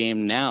central to the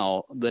game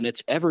now than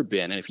it's ever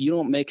been. And if you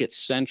don't make it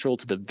central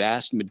to the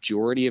vast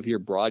majority of your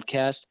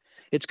broadcast,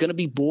 it's going to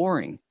be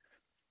boring.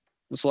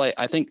 It's like,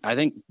 I think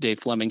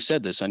Dave Fleming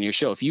said this on your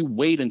show. If you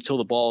wait until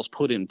the ball's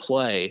put in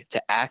play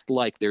to act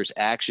like there's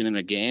action in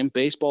a game,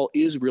 baseball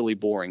is really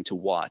boring to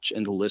watch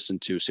and to listen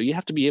to. So you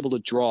have to be able to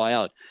draw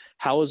out,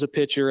 how is a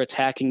pitcher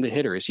attacking the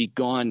hitter? Has he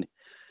gone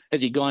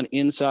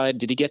inside?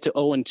 Did he get to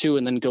 0-2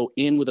 and then go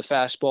in with a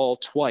fastball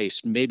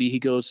twice? Maybe he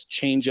goes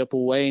change up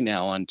away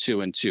now on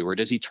 2-2, or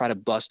does he try to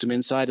bust him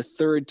inside a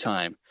third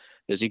time?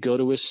 Does he go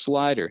to his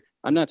slider?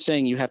 I'm not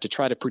saying you have to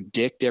try to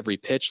predict every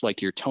pitch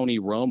like you're Tony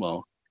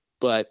Romo,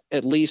 but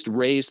at least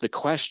raise the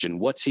question,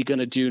 what's he going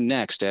to do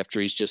next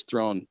after he's just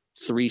thrown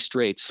 3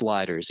 straight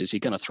sliders? Is he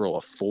going to throw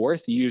a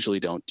fourth? You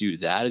usually don't do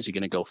that. Is he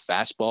going to go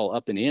fastball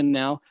up and in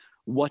now?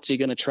 What's he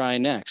going to try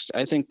next?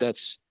 I think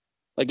that's,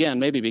 again,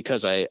 maybe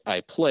because I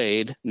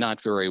played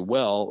not very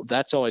well,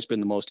 that's always been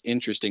the most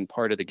interesting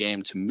part of the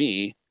game to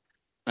me.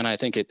 And I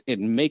think it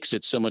makes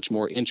it so much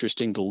more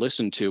interesting to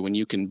listen to when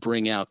you can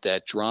bring out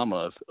that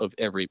drama of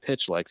every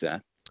pitch like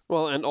that.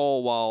 Well, and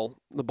all while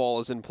the ball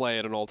is in play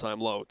at an all-time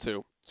low,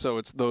 too. So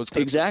it's those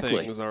types of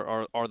things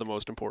are the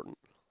most important.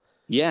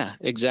 Yeah,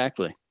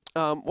 exactly.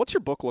 What's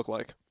your book look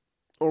like?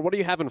 Or what do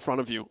you have in front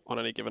of you on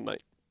any given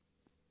night?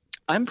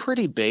 I'm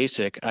pretty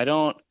basic. I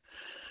don't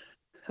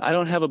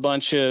have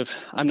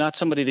I'm not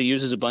somebody that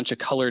uses a bunch of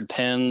colored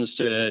pens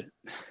to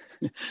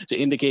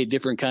indicate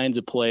different kinds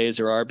of plays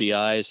or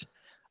RBIs.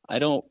 I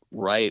don't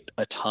write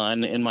a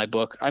ton in my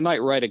book. I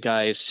might write a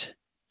guy's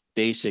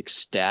basic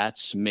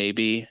stats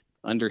maybe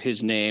under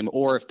his name,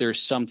 or if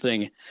there's some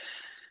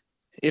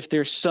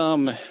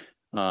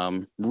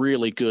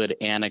really good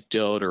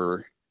anecdote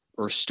or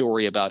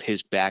story about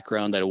his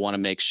background that I want to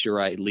make sure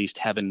I at least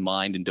have in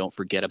mind and don't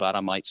forget about, I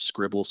might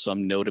scribble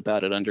some note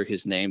about it under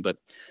his name. But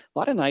a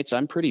lot of nights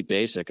I'm pretty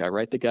basic. I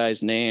write the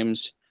guys'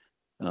 names,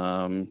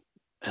 and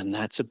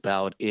that's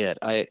about it.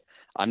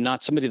 I'm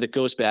not somebody that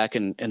goes back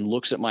and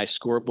looks at my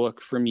scorebook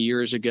from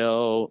years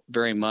ago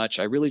very much.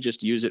 I really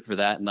just use it for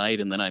that night,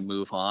 and then I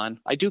move on.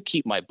 I do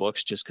keep my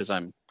books just because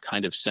I'm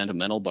kind of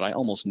sentimental, but I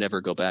almost never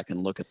go back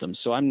and look at them.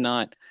 So I'm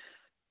not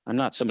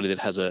somebody that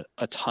has a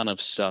ton of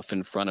stuff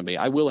in front of me.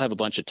 I will have a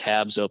bunch of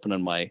tabs open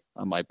on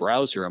my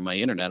browser, on my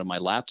internet, on my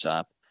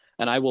laptop,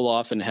 and I will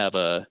often have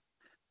a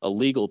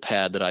legal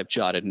pad that I've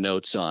jotted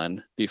notes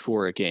on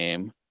before a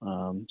game.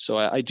 So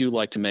I do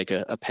like to make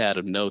a pad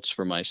of notes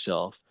for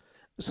myself.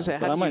 Say,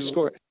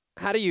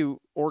 how do you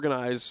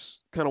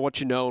organize kind of what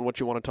you know and what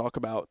you want to talk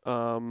about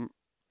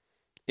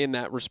in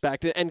that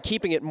respect? And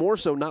keeping it more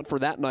so not for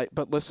that night,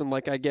 but listen,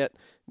 like I get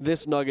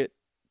this nugget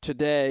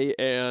today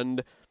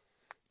and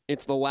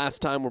it's the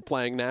last time we're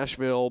playing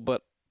Nashville,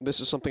 but this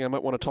is something I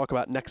might want to talk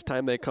about next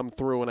time they come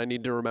through, and I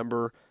need to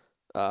remember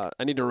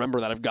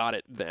that I've got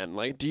it then.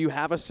 Like, do you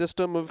have a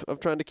system of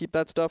trying to keep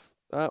that stuff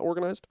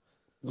organized?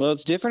 Well,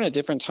 it's different at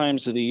different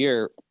times of the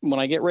year. When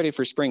I get ready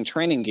for spring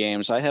training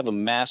games, I have a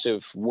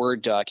massive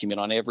Word document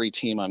on every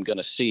team I'm going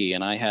to see.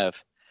 And I have,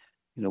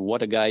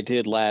 what a guy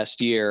did last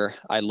year.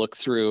 I look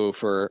through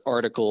for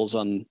articles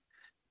on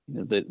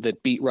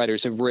that beat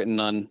writers have written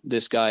on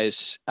this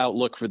guy's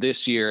outlook for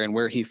this year and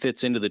where he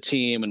fits into the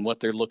team and what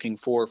they're looking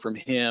for from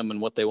him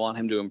and what they want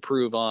him to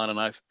improve on. And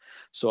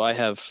I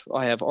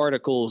have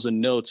articles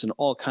and notes and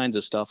all kinds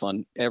of stuff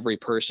on every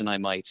person I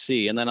might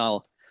see. And then a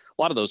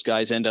lot of those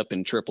guys end up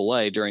in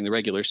AAA during the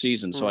regular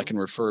season, so I can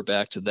refer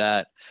back to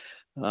that.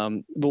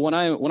 But when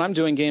I'm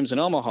doing games in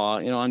Omaha,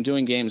 I'm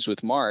doing games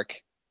with Mark,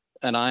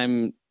 and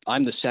I'm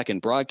the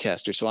second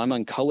broadcaster, so I'm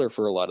on color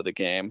for a lot of the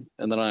game,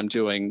 and then I'm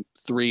doing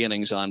 3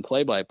 innings on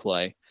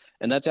play-by-play,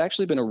 and that's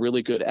actually been a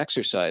really good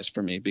exercise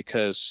for me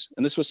because,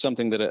 and this was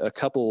something that a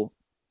couple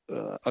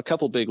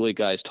big league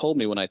guys told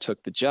me when I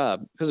took the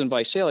job, because in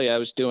Visalia I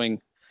was doing.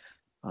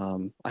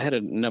 I had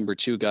a number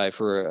 2 guy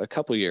for a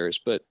couple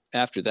years, but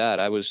after that,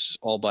 I was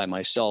all by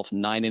myself,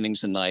 9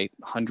 innings a night,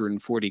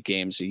 140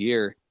 games a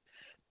year.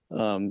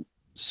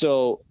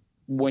 So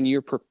when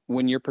you're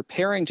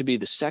preparing to be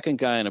the second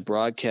guy on a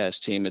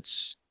broadcast team,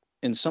 it's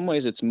in some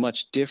ways it's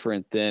much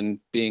different than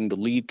being the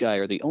lead guy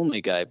or the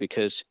only guy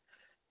because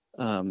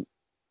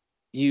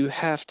you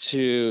have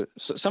to.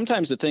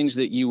 Sometimes the things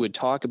that you would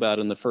talk about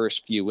in the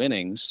first few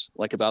innings,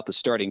 like about the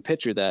starting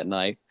pitcher that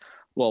night.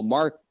 Well,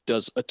 Mark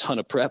does a ton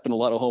of prep and a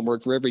lot of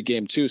homework for every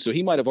game too. So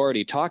he might have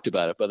already talked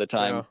about it by the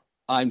time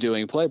I'm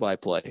doing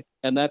play-by-play,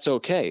 and that's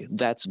okay.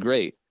 That's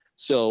great.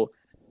 So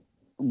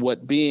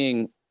what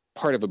being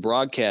part of a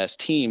broadcast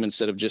team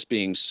instead of just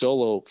being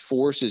solo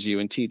forces you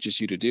and teaches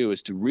you to do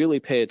is to really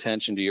pay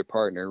attention to your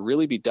partner,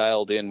 really be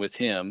dialed in with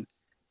him,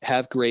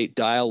 have great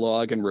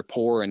dialogue and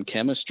rapport and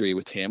chemistry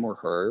with him or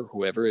her,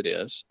 whoever it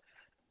is.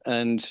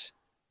 And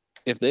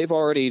if they've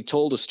already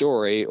told a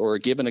story or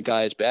given a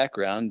guy's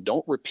background,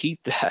 don't repeat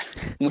that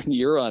when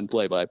you're on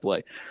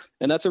play-by-play.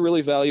 And that's a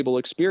really valuable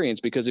experience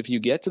because if you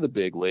get to the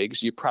big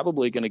leagues, you're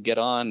probably going to get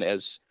on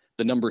as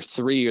the number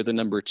 3 or the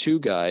number 2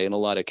 guy in a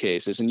lot of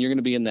cases, and you're going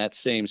to be in that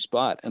same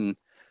spot. And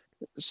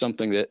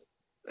something that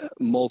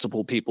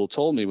multiple people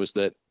told me was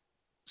that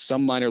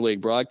some minor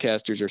league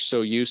broadcasters are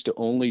so used to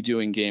only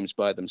doing games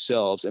by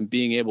themselves and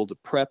being able to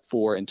prep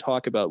for and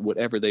talk about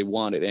whatever they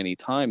want at any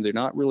time. They're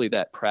not really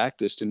that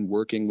practiced in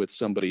working with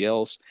somebody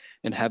else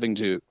and having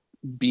to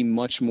be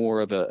much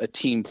more of a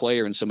team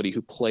player and somebody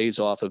who plays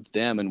off of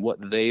them and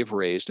what they've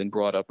raised and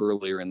brought up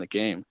earlier in the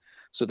game.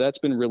 So that's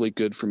been really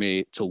good for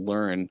me to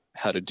learn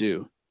how to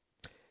do.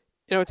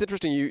 It's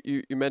interesting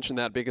you mentioned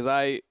that because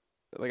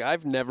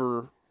I've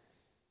never.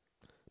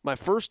 My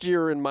first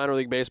year in minor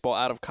league baseball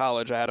out of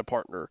college, I had a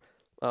partner.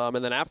 And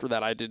then after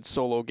that, I did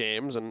solo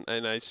games. And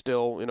I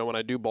still, when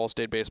I do Ball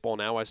State baseball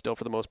now, I still,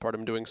 for the most part,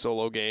 am doing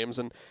solo games.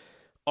 And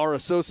our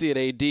associate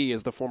AD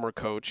is the former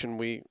coach, and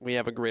we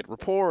have a great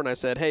rapport. And I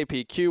said, hey,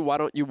 PQ, why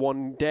don't you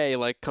one day,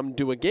 come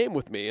do a game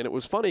with me? And it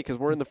was funny because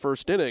we're in the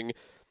first inning,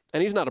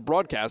 and he's not a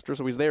broadcaster,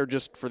 so he's there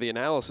just for the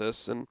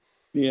analysis. And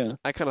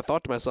I kind of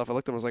thought to myself, I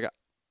looked at him and was like,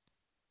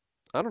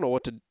 I don't know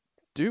what to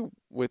do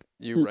with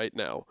you right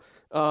now.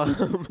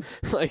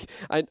 Like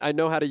I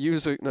know how to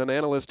use an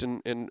analyst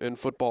in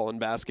football and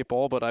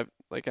basketball, but I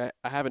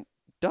haven't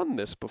done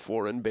this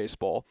before in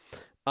baseball.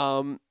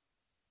 And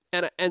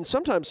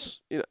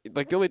sometimes, you know,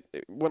 like the only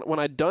when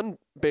I'd done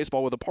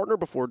baseball with a partner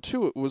before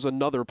too, it was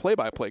another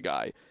play-by-play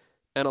guy,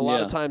 and a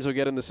lot of times you'll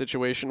get in the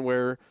situation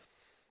where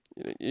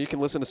you can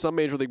listen to some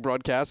major league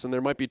broadcasts and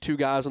there might be two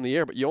guys on the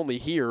air, but you only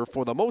hear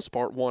for the most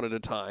part one at a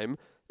time,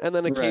 and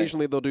then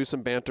occasionally they'll do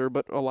some banter,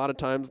 but a lot of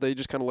times they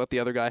just kind of let the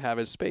other guy have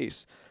his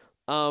space.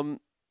 How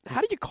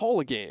do you call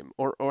a game,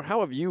 or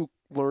how have you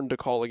learned to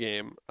call a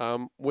game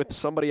with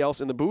somebody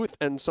else in the booth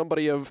and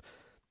somebody of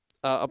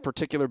a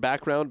particular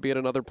background, be it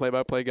another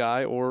play-by-play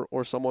guy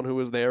or someone who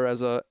is there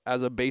as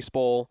a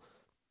baseball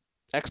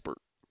expert?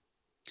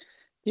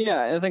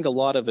 Yeah, I think a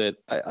lot of it,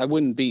 I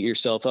wouldn't beat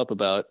yourself up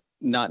about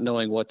not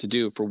knowing what to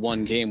do for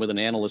one game with an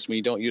analyst when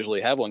you don't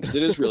usually have one, because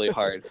it is really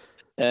hard.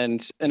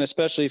 And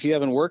especially if you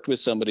haven't worked with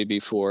somebody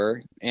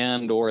before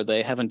or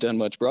they haven't done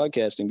much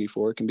broadcasting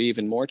before, it can be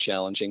even more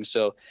challenging.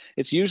 So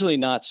it's usually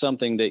not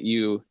something that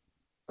you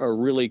are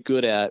really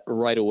good at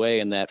right away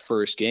in that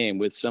first game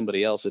with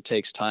somebody else. It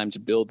takes time to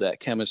build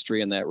that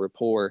chemistry and that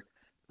rapport.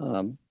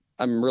 I'm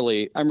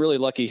really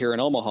lucky here in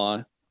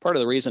Omaha. Part of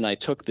the reason I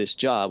took this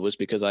job was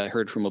because I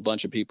heard from a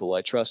bunch of people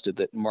I trusted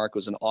that Mark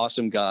was an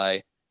awesome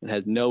guy and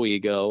had no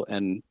ego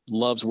and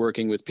loves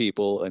working with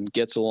people and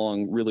gets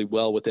along really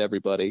well with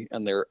everybody.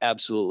 And they're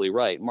absolutely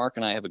right. Mark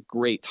and I have a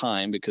great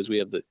time because we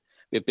have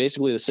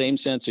basically the same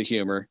sense of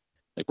humor.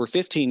 Like, we're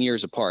 15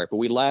 years apart, but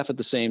we laugh at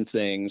the same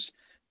things.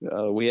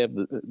 We have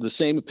the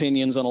same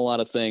opinions on a lot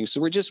of things.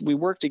 So we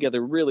work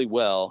together really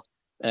well,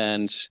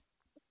 and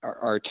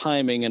our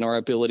timing and our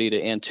ability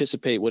to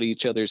anticipate what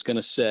each other's going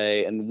to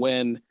say. And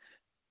when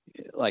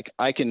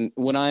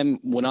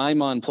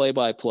I'm on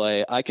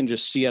play-by-play, I can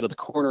just see out of the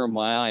corner of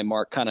my eye,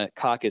 Mark kind of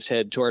cock his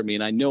head toward me,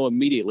 and I know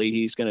immediately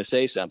he's going to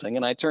say something,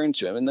 and I turn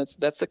to him, and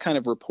that's the kind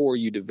of rapport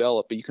you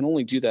develop, but you can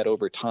only do that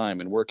over time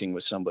and working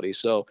with somebody.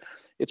 So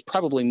it's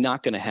probably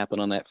not going to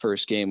happen on that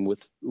first game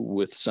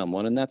with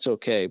someone, and that's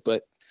okay.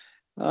 But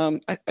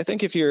I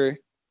think if you're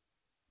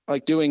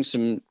like doing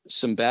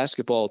some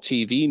basketball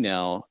TV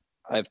now,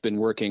 I've been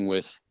working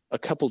with a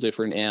couple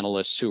different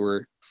analysts who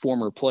were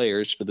former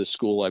players for the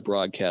school I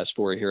broadcast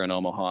for here in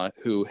Omaha,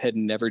 who had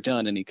never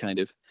done any kind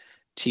of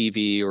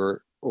TV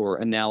or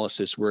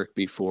analysis work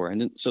before.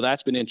 And so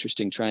that's been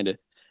interesting, trying to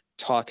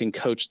talk and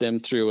coach them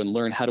through and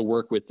learn how to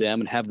work with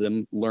them and have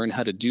them learn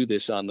how to do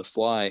this on the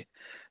fly.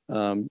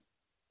 And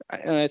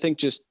I think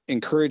just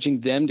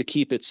encouraging them to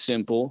keep it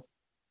simple,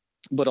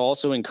 but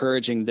also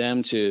encouraging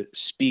them to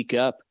speak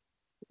up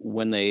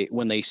when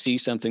they see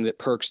something that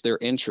perks their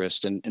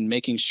interest, and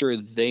making sure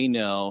they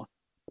know,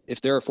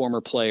 if they're a former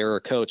player or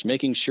coach,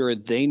 making sure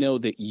they know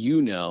that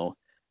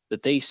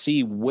that they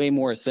see way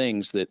more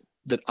things that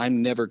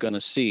I'm never going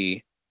to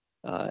see,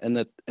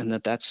 and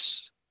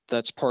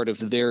that's part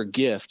of their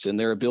gift and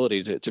their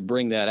ability to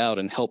bring that out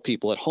and help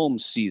people at home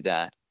see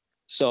that.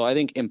 So I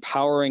think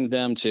empowering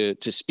them to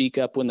speak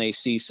up when they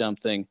see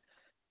something,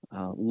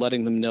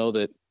 letting them know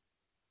that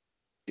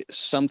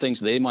some things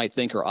they might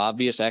think are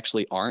obvious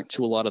actually aren't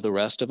to a lot of the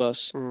rest of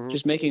us.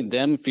 Just making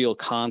them feel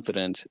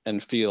confident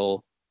and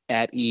feel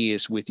at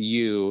ease with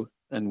you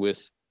and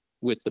with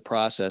the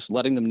process,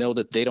 letting them know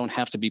that they don't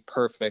have to be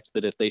perfect,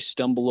 that if they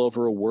stumble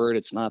over a word,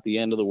 it's not the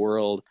end of the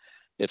world.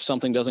 If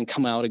something doesn't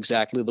come out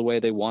exactly the way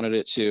they wanted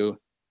it to,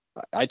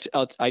 I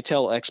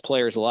tell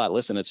ex-players a lot,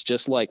 listen, it's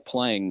just like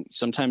playing.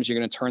 Sometimes you're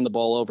going to turn the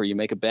ball over, you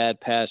make a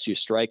bad pass, you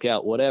strike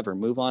out, whatever,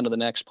 move on to the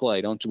next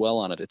play. Don't dwell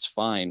on it. It's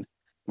fine.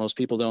 Most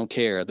people don't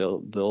care.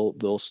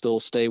 They'll still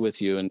stay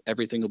with you, and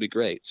everything will be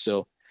great.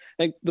 So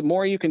I think the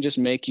more you can just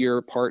make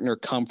your partner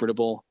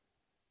comfortable,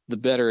 the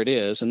better it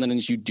is. And then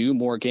as you do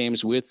more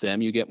games with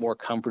them, you get more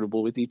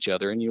comfortable with each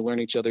other and you learn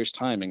each other's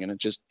timing, and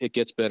it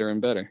gets better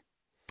and better.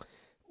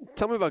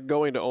 Tell me about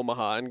going to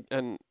Omaha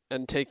and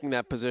taking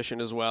that position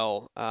as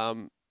well.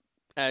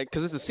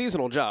 Because it's a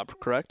seasonal job,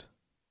 correct?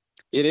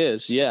 It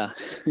is, yeah.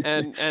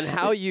 and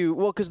how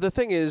because the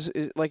thing is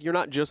like, you're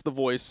not just the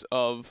voice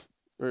of,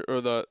 or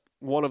the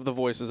one of the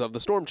voices of the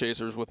Storm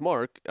Chasers with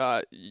Mark.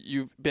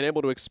 You've been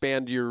able to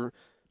expand your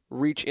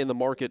reach in the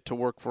market to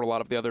work for a lot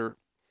of the other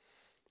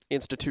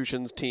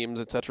institutions, teams,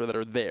 etc. that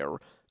are there.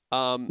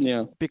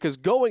 Because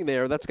going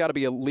there, that's got to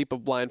be a leap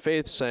of blind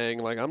faith, saying,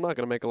 like, I'm not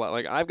going to make a lot.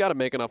 Like, I've got to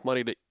make enough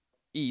money to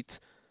eat,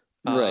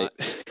 right?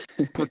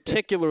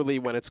 Particularly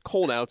when it's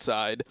cold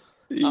outside.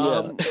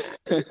 Yeah.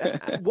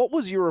 What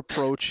was your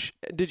approach?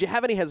 Did you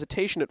have any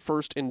hesitation at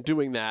first in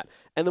doing that?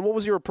 And then what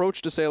was your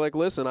approach to say, like,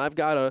 listen, I've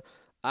got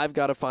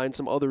to find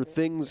some other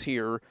things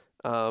here,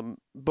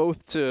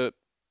 both to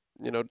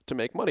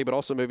make money, but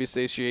also maybe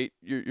satiate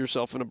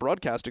yourself in a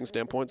broadcasting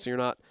standpoint, so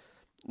you're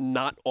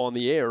not on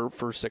the air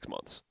for 6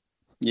 months.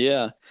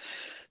 Yeah,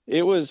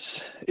 it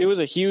was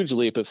a huge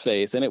leap of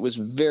faith, and it was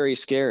very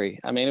scary.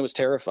 I mean, it was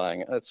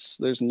terrifying.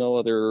 There's no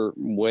other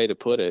way to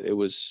put it. It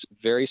was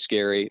very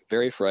scary,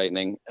 very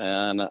frightening.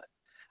 And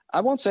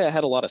I won't say I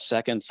had a lot of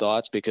second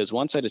thoughts, because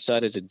once I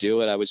decided to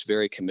do it, I was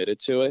very committed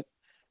to it.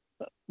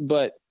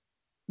 But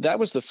that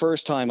was the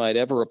first time I'd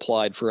ever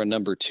applied for a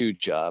number 2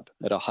 job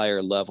at a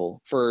higher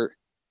level.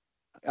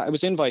 I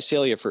was in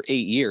Visalia for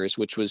 8 years,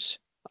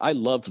 I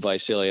loved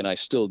Visalia, and I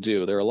still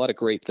do. There are a lot of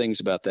great things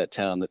about that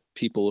town that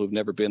people who've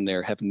never been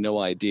there have no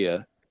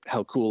idea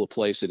how cool a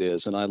place it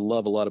is. And I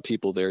love a lot of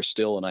people there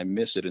still, and I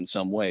miss it in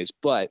some ways.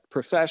 But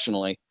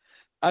professionally,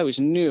 I always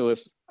knew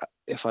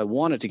if I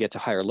wanted to get to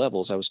higher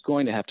levels, I was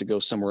going to have to go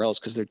somewhere else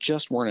because there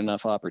just weren't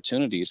enough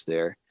opportunities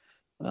there.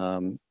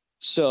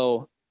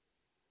 So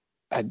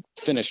I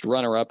finished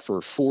runner-up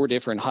for 4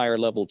 different higher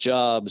level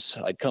jobs.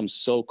 I'd come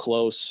so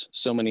close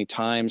so many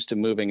times to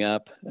moving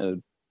up.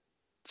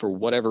 For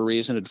whatever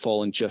reason, had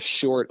fallen just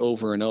short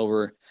over and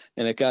over.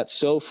 And it got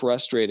so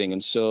frustrating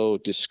and so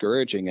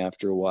discouraging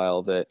after a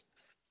while that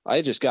I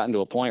had just gotten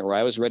to a point where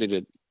I was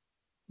ready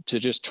to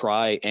just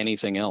try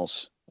anything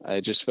else.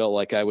 I just felt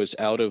like I was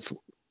out of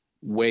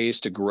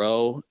ways to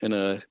grow in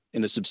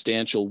a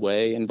substantial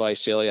way in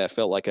Visalia. I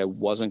felt like I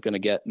wasn't going to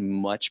get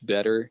much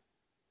better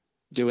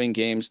doing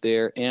games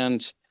there.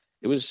 And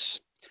it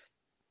was,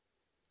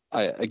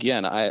 I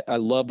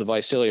love the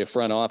Visalia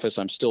front office.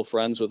 I'm still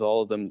friends with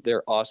all of them.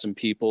 They're awesome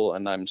people,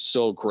 and I'm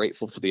so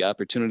grateful for the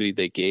opportunity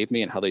they gave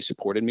me and how they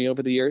supported me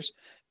over the years.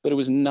 But it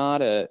was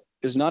not a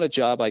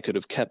job I could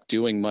have kept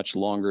doing much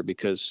longer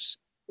because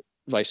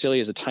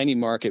Visalia is a tiny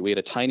market. We had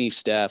a tiny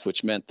staff,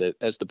 which meant that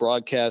as the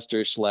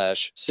broadcaster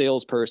 /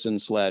 salesperson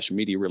 /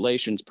 media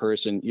relations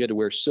person, you had to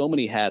wear so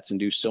many hats and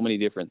do so many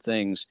different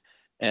things.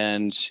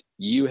 And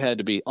you had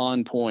to be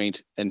on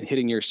point and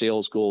hitting your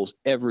sales goals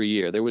every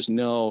year. There was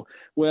no,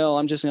 well,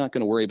 I'm just not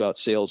going to worry about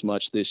sales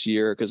much this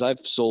year because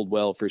I've sold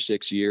well for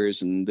 6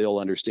 years and they'll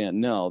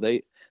understand. No,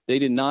 they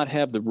did not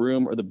have the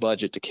room or the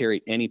budget to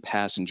carry any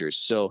passengers.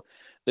 So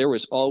there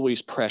was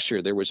always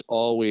pressure. There was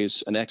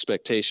always an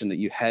expectation that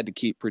you had to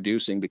keep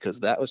producing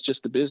because that was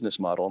just the business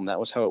model and that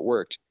was how it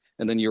worked.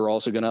 And then you're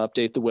also going to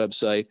update the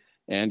website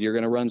and you're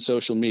going to run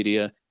social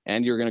media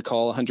and you're going to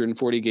call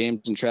 140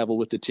 games and travel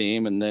with the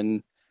team and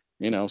then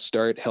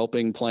start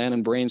helping plan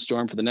and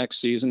brainstorm for the next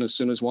season as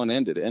soon as one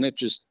ended. And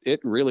it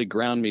really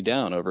ground me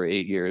down over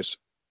 8 years.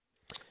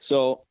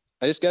 So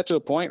I just got to a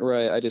point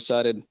where I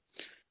decided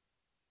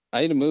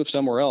I need to move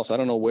somewhere else. I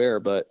don't know where,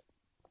 but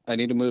I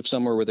need to move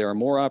somewhere where there are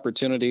more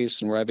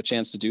opportunities and where I have a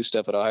chance to do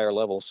stuff at a higher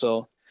level.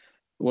 So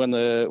when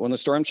the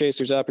Storm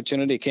Chasers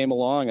opportunity came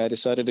along, I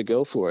decided to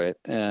go for it.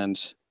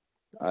 And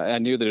I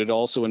knew that it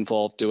also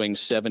involved doing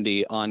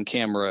 70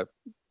 on-camera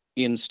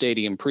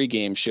in-stadium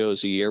pregame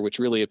shows a year, which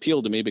really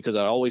appealed to me because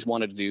I always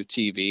wanted to do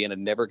TV and had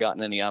never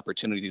gotten any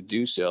opportunity to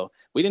do so.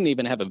 We didn't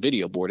even have a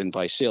video board in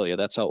Visalia.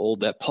 That's how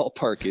old that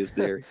ballpark is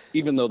there.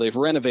 Even though they've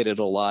renovated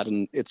a lot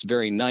and it's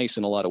very nice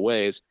in a lot of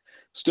ways,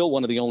 still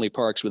one of the only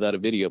parks without a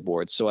video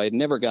board. So I had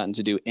never gotten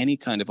to do any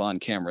kind of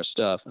on-camera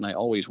stuff, and I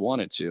always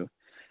wanted to.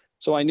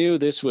 So I knew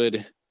this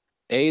would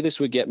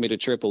get me to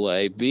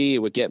AAA. B, it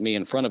would get me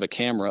in front of a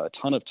camera a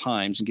ton of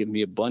times and give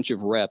me a bunch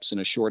of reps in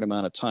a short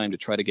amount of time to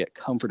try to get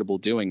comfortable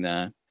doing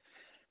that.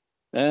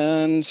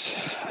 And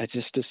I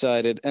just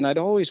decided, and I'd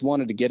always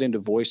wanted to get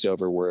into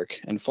voiceover work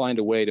and find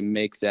a way to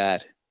make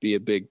that be a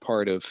big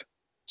part of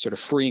sort of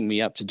freeing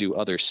me up to do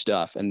other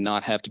stuff and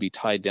not have to be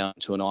tied down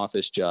to an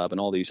office job and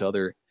all these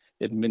other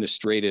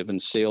administrative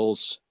and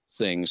sales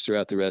things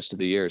throughout the rest of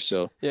the year.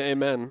 So yeah,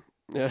 amen.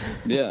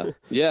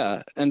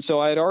 Yeah. And so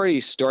I had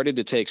already started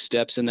to take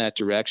steps in that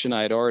direction.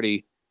 I had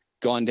already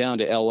gone down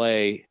to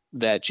LA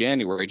that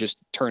January, just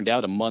turned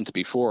out a month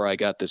before I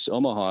got this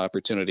Omaha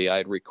opportunity. I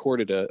had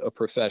recorded a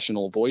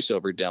professional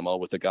voiceover demo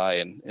with a guy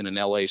in an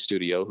LA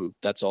studio who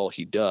that's all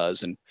he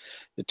does. And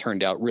it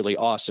turned out really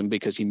awesome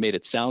because he made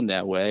it sound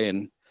that way.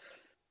 And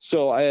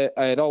so I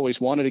had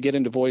always wanted to get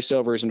into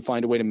voiceovers and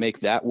find a way to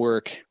make that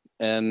work.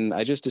 And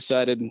I just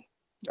decided,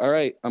 all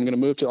right, I'm going to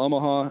move to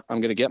Omaha.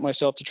 I'm going to get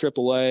myself to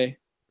AAA.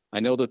 I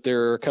know that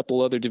there are a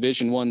couple other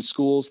Division I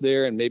schools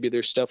there, and maybe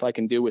there's stuff I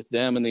can do with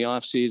them in the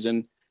off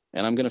season.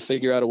 And I'm going to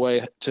figure out a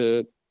way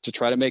to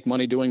try to make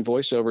money doing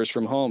voiceovers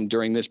from home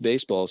during this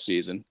baseball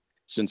season,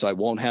 since I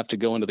won't have to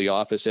go into the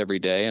office every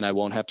day and I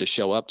won't have to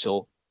show up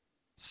till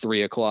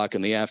 3:00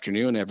 in the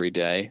afternoon every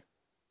day.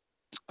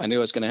 I knew I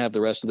was going to have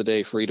the rest of the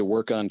day free to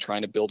work on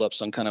trying to build up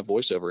some kind of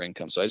voiceover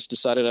income. So I just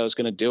decided I was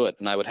going to do it,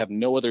 and I would have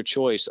no other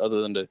choice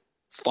other than to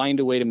find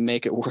a way to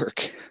make it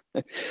work.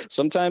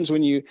 Sometimes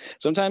when you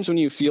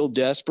feel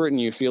desperate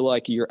and you feel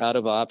like you're out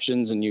of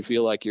options and you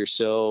feel like you're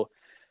so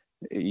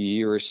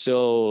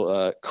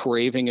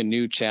craving a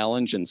new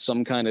challenge and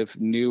some kind of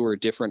new or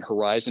different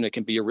horizon, it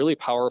can be a really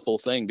powerful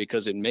thing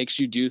because it makes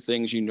you do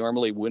things you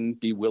normally wouldn't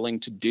be willing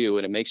to do,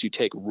 and it makes you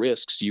take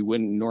risks you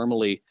wouldn't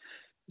normally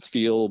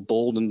feel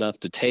bold enough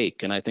to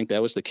take. And I think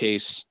that was the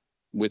case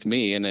with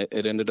me, and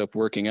it ended up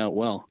working out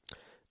well.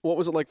 What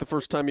was it like the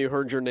first time you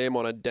heard your name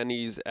on a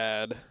Denny's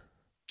ad?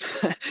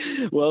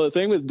 Well, the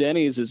thing with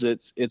Denny's is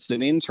it's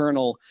an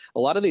internal, a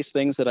lot of these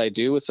things that I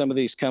do with some of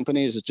these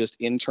companies is just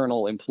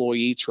internal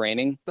employee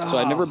training. So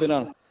I've never been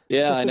on,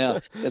 yeah, I know.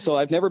 So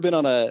I've never been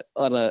on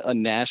a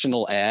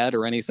national ad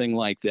or anything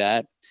like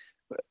that.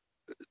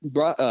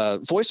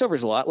 Voiceover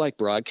is a lot like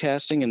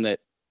broadcasting in that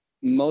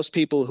most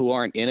people who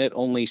aren't in it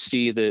only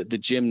see the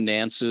Jim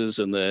Nances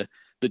and the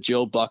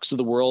Joe Bucks of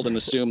the world and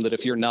assume that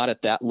if you're not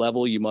at that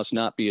level, you must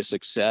not be a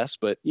success.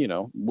 But,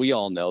 we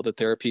all know that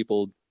there are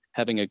people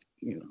having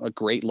a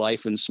great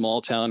life in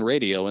small town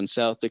radio in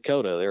South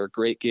Dakota. There are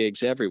great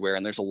gigs everywhere,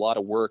 and there's a lot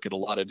of work at a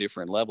lot of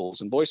different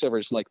levels. And voiceover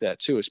is like that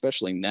too,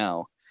 especially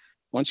now.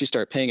 Once you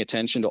start paying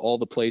attention to all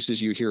the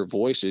places you hear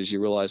voices, you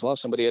realize, well,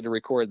 somebody had to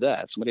record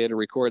that. Somebody had to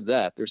record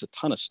that. There's a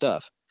ton of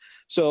stuff.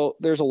 So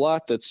there's a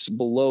lot that's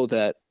below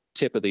that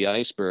tip of the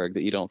iceberg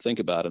that you don't think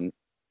about. And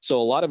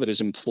so a lot of it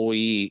is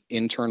employee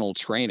internal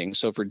training.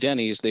 So for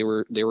Denny's, they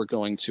were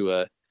going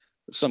to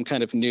some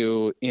kind of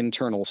new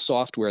internal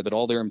software that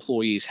all their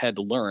employees had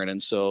to learn.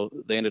 And so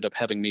they ended up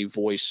having me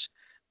voice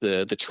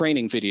the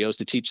training videos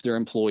to teach their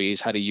employees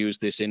how to use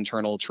this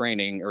internal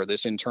training or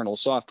this internal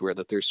software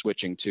that they're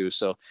switching to.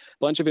 So a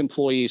bunch of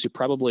employees who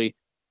probably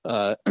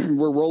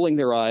were rolling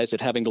their eyes at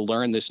having to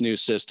learn this new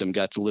system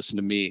got to listen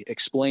to me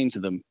explain to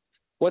them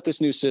what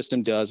this new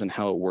system does and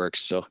how it works.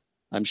 So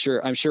I'm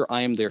sure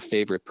I am their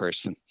favorite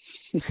person.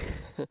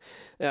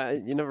 Yeah,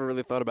 you never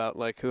really thought about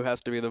who has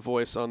to be the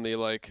voice on the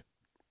like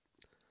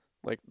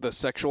the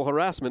sexual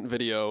harassment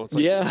video. It's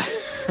yeah,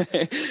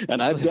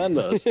 and I've done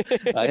those.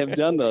 I have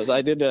done those.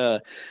 I did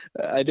a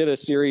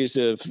series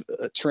of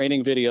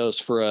training videos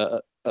for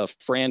a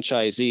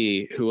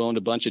franchisee who owned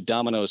a bunch of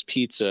Domino's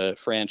Pizza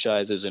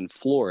franchises in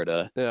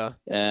Florida. Yeah,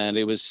 and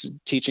it was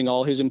teaching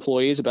all his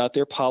employees about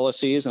their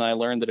policies. And I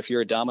learned that if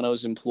you're a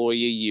Domino's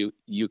employee,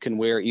 you can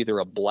wear either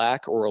a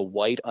black or a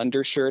white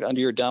undershirt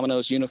under your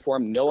Domino's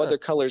uniform. No other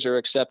colors are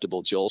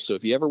acceptable, Joel. So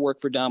if you ever work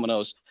for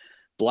Domino's,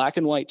 black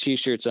and white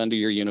T-shirts under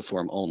your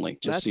uniform only,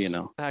 just so you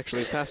know.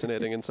 Actually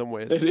fascinating in some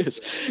ways. It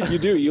is. You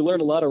do. You learn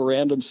a lot of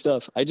random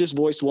stuff. I just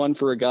voiced one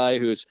for a guy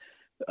who's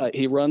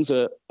he runs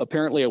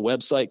apparently a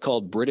website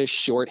called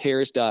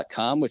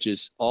BritishShorthairs.com, which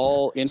is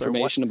all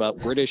information about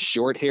British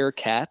short hair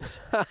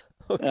cats.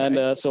 Okay.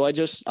 And so I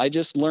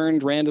just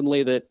learned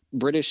randomly that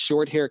British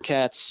short hair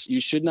cats, you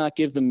should not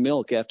give them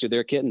milk after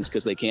they're kittens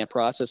because they can't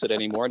process it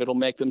anymore and it'll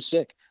make them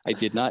sick. I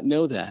did not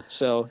know that.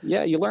 So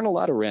yeah, you learn a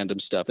lot of random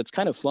stuff. It's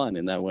kind of fun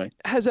in that way.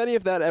 Has any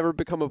of that ever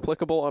become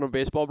applicable on a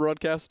baseball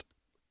broadcast?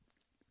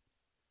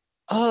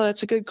 Oh,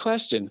 that's a good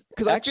question.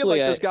 Because I feel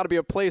like there's got to be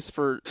a place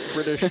for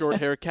British short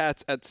hair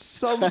cats at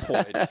some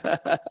point.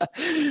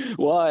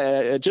 Well,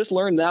 I just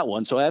learned that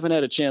one, so I haven't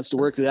had a chance to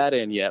work that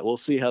in yet. We'll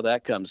see how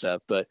that comes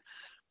up. But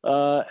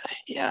I've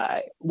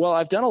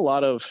done a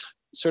lot of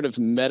sort of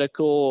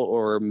medical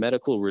or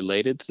medical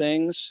related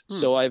things.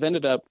 So I've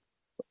ended up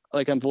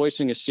I'm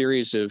voicing a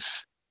series of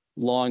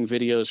long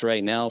videos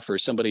right now for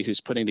somebody who's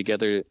putting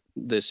together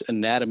this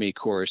anatomy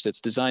course that's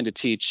designed to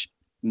teach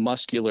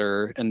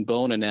muscular and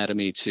bone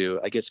anatomy to,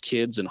 I guess,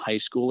 kids and high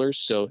schoolers.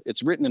 So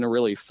it's written in a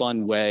really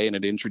fun way, and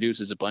it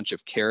introduces a bunch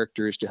of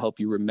characters to help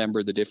you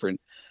remember the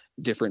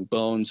different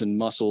bones and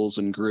muscles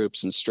and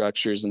groups and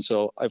structures. And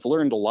so I've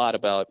learned a lot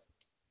about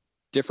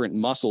different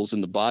muscles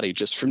in the body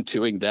just from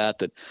doing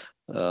that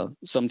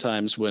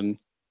sometimes when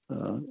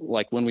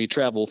we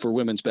travel for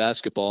women's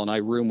basketball and I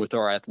room with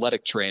our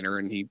athletic trainer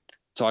and he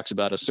talks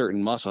about a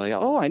certain muscle,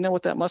 I know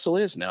what that muscle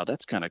is now.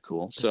 That's kind of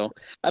cool. So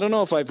I don't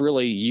know if I've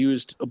really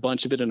used a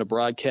bunch of it in a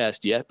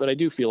broadcast yet, but I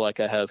do feel like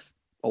I have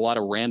a lot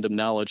of random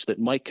knowledge that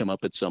might come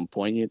up at some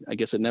point. I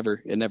guess it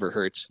never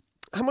hurts.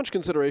 How much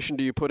consideration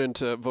do you put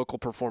into vocal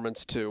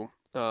performance too?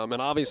 And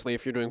obviously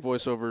if you're doing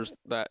voiceovers,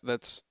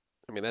 that's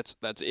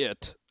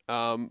it.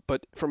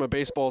 But from a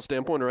baseball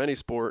standpoint or any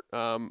sport,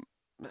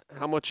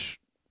 how much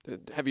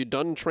have you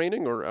done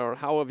training or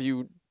how have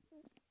you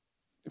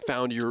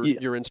found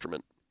your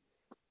instrument?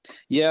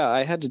 Yeah,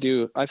 I've had to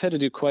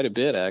do quite a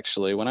bit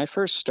actually. When I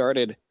first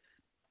started,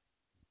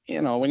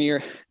 when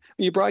you're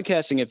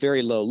broadcasting at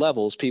very low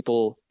levels,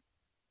 people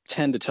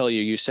tend to tell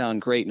you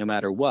sound great no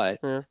matter what.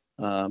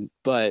 Yeah.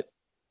 But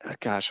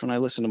gosh, when I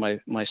listened to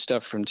my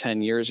stuff from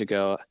 10 years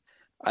ago,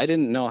 I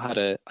didn't know how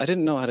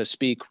to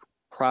speak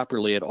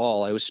properly at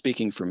all. I was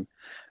speaking from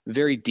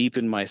very deep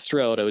in my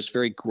throat. I was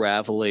very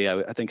gravelly.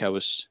 I think I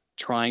was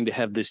trying to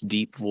have this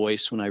deep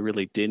voice when I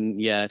really didn't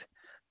yet.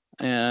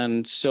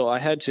 And so I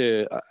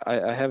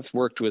have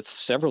worked with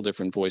several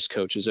different voice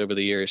coaches over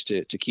the years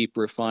to keep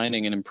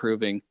refining and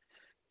improving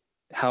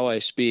how I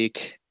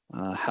speak,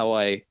 how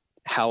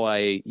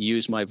I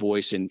use my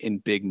voice in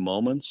big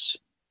moments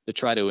to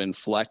try to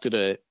inflect at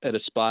a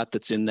spot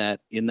that's in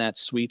that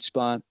sweet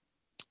spot.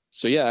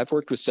 So yeah, I've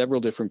worked with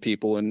several different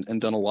people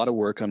and done a lot of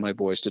work on my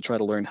voice to try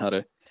to learn how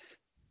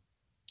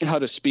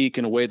to speak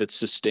in a way that's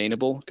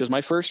sustainable. Because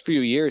my first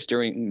few years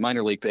during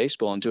minor league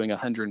baseball and doing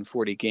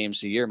 140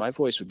 games a year, my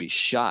voice would be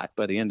shot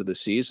by the end of the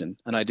season,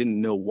 and I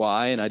didn't know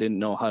why, and I didn't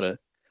know how to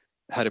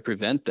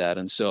prevent that.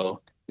 And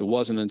so it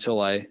wasn't until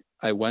I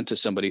went to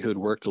somebody who had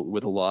worked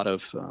with a lot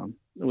of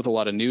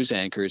news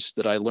anchors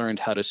that I learned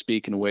how to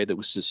speak in a way that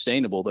was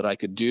sustainable, that I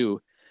could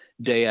do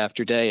day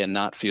after day and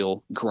not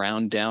feel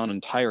ground down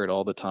and tired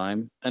all the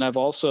time. And I've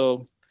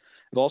also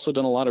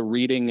done a lot of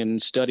reading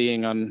and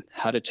studying on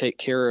how to take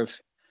care of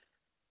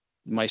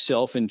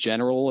myself in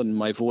general and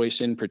my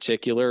voice in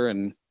particular.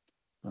 And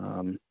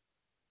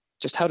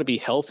just how to be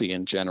healthy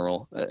in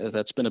general.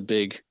 That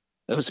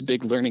was a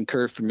big learning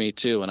curve for me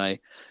too. And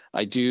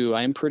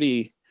I'm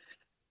pretty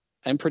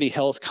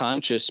health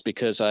conscious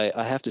because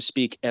I have to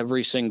speak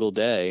every single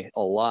day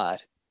a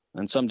lot,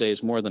 and some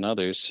days more than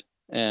others.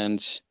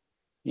 And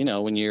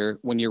when you're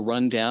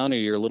run down or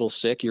you're a little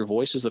sick, your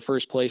voice is the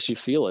first place you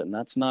feel it, and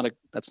that's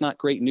not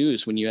great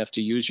news when you have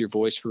to use your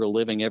voice for a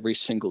living every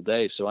single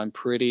day. So I'm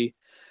pretty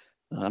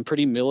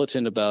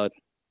militant about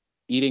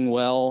eating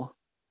well.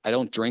 I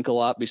don't drink a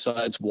lot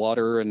besides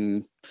water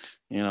and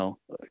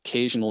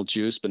occasional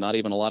juice, but not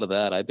even a lot of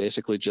that. I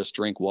basically just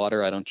drink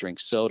water. I don't drink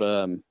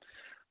soda.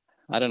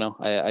 I don't know.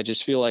 I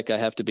just feel like I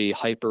have to be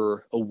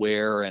hyper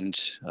aware and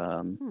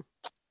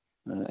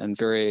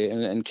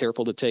very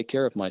careful to take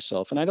care of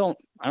myself. And I don't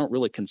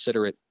really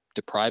consider it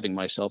depriving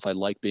myself. I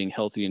like being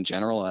healthy in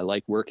general. I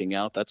like working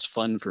out. That's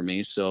fun for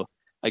me. So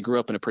I grew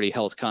up in a pretty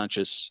health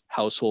conscious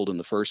household in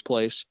the first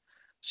place.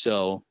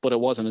 So, but it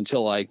wasn't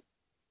until I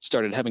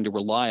started having to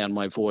rely on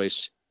my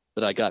voice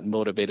that I got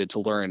motivated to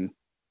learn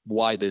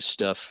why this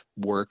stuff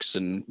works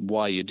and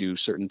why you do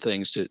certain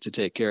things to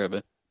take care of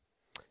it.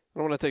 I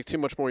don't want to take too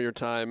much more of your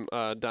time,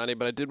 Donnie,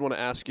 but I did want to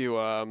ask you,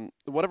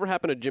 whatever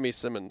happened to Jimmy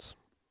Simmons?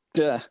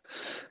 Yeah.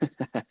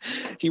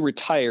 He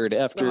retired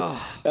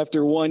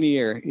after 1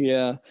 year.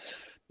 Yeah.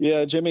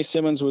 Yeah. Jimmy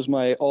Simmons was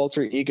my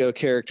alter ego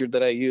character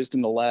that I used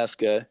in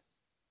Alaska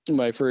in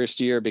my first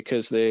year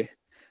because the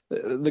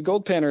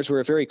Gold Panners were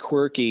a very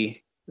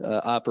quirky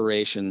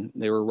operation.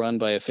 They were run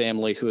by a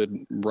family who had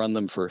run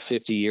them for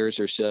 50 years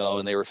or so,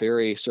 and they were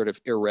very sort of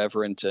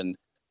irreverent. And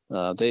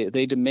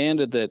they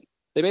demanded that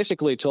they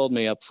basically told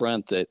me up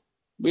front that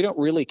we don't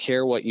really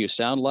care what you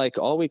sound like.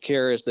 All we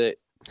care is that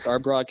our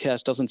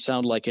broadcast doesn't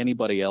sound like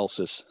anybody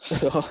else's.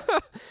 So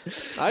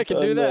I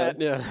can do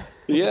that. Yeah.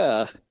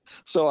 Yeah.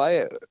 So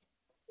I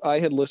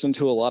had listened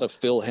to a lot of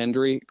Phil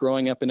Hendrie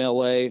growing up in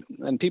LA,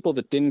 and people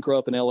that didn't grow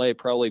up in LA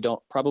probably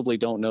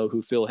don't know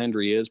who Phil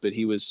Hendrie is, but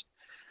he was,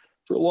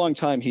 for a long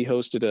time, he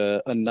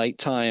hosted a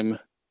nighttime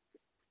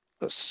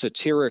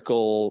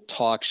satirical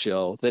talk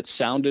show that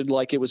sounded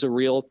like it was a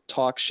real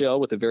talk show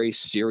with a very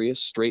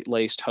serious,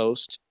 straight-laced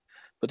host.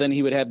 But then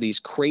he would have these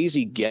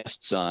crazy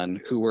guests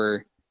on who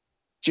were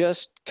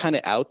just kind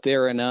of out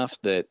there enough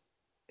that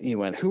you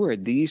went, who are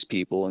these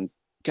people? And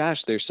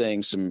gosh, they're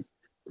saying some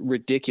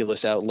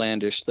ridiculous,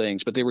 outlandish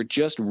things, but they were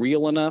just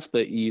real enough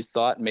that you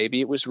thought maybe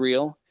it was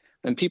real.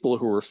 And people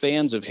who were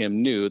fans of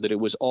him knew that it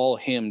was all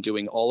him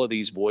doing all of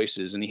these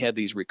voices. And he had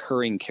these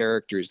recurring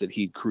characters that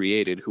he'd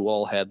created who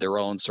all had their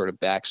own sort of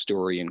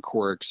backstory and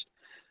quirks.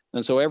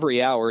 And so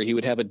every hour he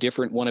would have a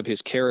different one of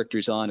his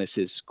characters on as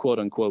his quote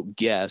unquote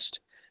guest.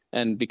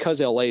 And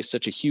because LA is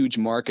such a huge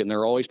market and there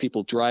are always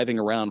people driving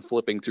around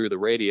flipping through the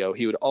radio,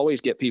 he would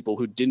always get people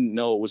who didn't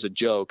know it was a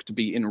joke to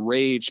be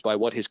enraged by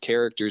what his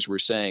characters were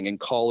saying and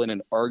call in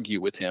and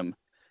argue with him.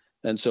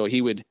 And so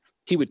he would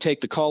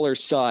take the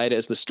caller's side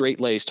as the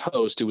straight-laced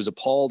host who was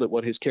appalled at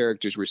what his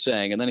characters were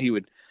saying. And then he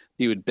would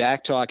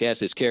backtalk as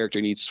his character,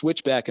 and he'd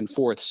switch back and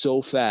forth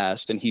so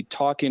fast, and he'd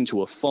talk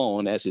into a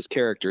phone as his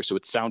character. So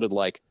it sounded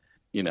like,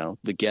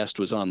 the guest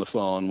was on the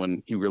phone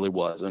when he really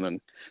wasn't. And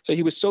so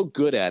he was so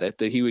good at it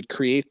that he would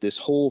create this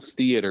whole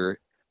theater.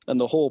 And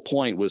the whole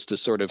point was to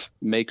sort of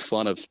make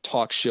fun of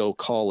talk show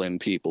call-in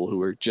people who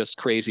were just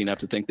crazy enough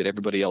to think that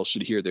everybody else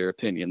should hear their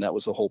opinion. That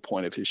was the whole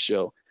point of his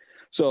show.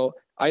 So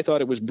I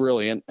thought it was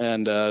brilliant,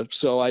 and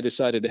so I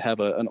decided to have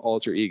an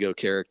alter ego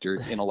character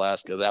in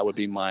Alaska. That would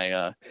be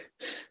my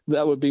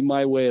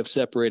way of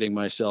separating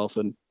myself.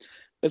 And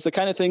it's the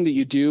kind of thing that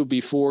you do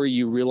before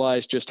you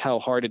realize just how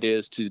hard it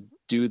is to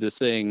do the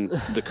thing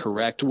the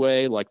correct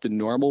way, like the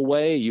normal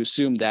way. You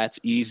assume that's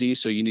easy,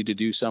 so you need to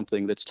do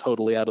something that's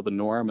totally out of the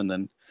norm. And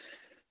then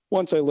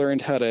once I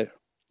learned how to,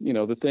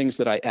 the things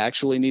that I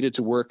actually needed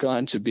to work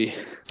on to be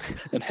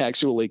an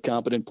actually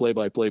competent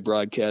play-by-play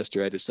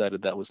broadcaster, I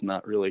decided that was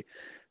not really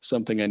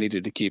something I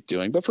needed to keep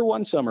doing. But for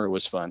one summer, it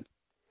was fun.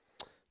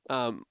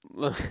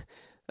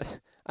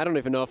 I don't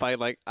even know if I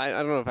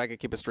don't know if I could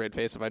keep a straight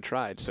face if I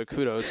tried. So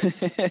kudos.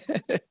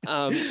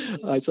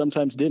 I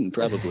sometimes didn't,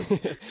 probably.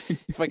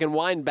 If I can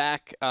wind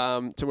back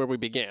to where we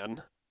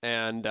began,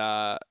 and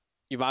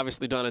you've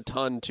obviously done a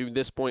ton to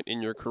this point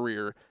in your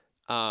career.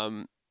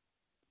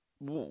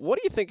 What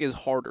do you think is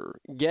harder,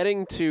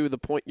 getting to the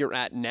point you're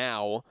at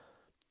now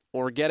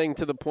or getting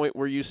to the point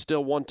where you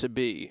still want to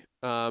be?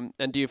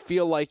 And do you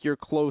feel like you're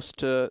close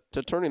to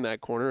turning that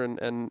corner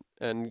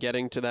and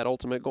getting to that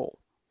ultimate goal?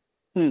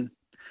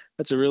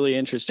 That's a really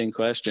interesting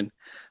question.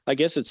 I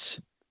guess it's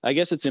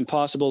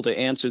impossible to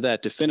answer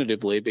that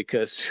definitively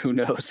because who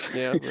knows?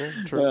 Yeah,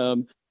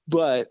 true.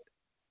 But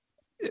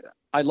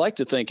I'd like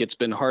to think it's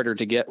been harder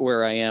to get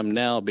where I am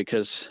now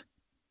because,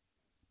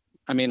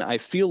 I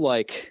feel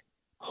like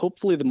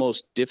hopefully the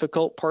most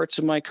difficult parts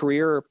of my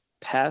career are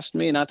past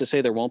me. Not to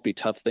say there won't be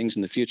tough things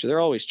in the future. There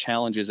are always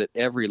challenges at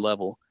every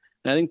level.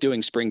 And I think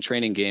doing spring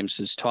training games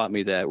has taught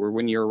me that, where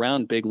when you're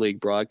around big league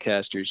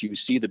broadcasters, you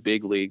see the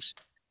big leagues.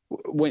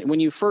 When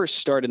you first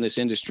start in this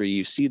industry,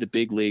 you see the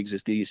big leagues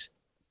as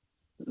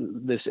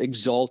this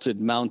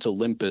exalted Mount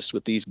Olympus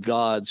with these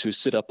gods who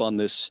sit up on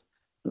this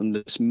on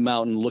this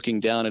mountain looking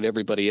down at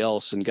everybody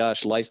else, and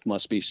gosh, life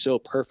must be so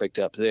perfect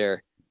up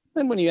there.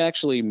 Then when you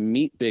actually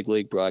meet big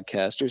league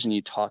broadcasters and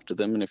you talk to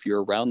them, and if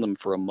you're around them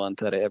for a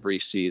month out of every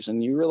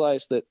season, you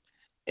realize that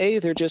A,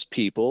 they're just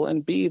people,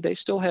 and B, they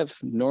still have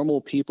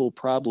normal people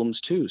problems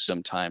too.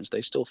 Sometimes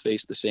they still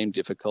face the same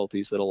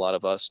difficulties that a lot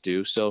of us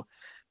do. So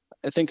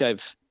I think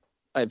I've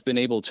been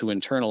able to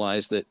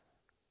internalize that,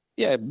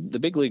 yeah, the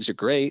big leagues are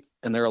great,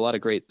 and there are a lot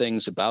of great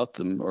things about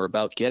them or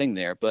about getting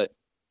there, but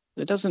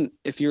it doesn't,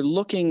 if you're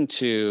looking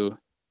to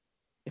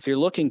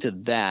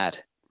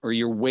that, or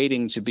you're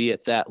waiting to be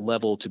at that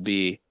level to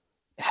be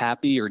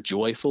happy or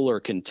joyful or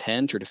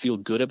content or to feel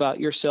good about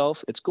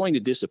yourself, it's going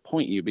to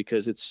disappoint you,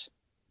 because it's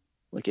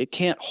like it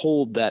can't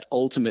hold that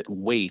ultimate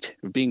weight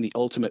of being the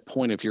ultimate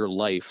point of your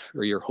life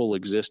or your whole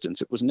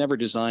existence. It was never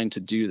designed to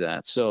do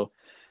that. So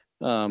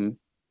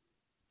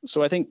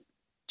I think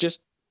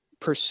just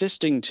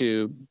persisting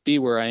to be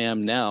where I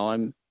am now,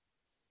 I'm,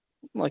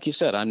 like you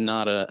said, I'm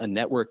not a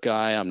network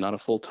guy. I'm not a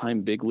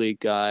full-time big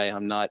league guy.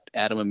 I'm not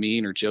Adam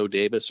Amin or Joe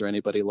Davis or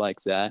anybody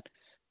like that.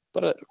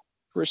 But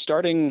for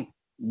starting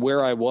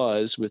where I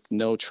was with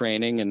no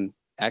training, and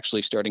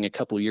actually starting a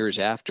couple years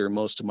after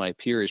most of my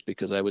peers,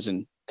 because I was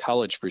in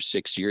college for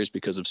 6 years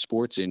because of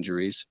sports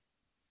injuries,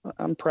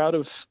 I'm proud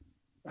of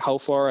how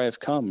far I've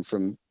come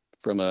from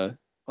a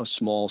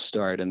small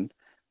start. And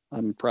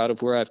I'm proud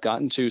of where I've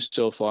gotten to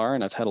so far.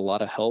 And I've had a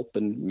lot of help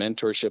and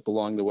mentorship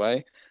along the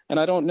way. And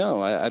I don't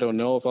know. I don't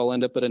know if I'll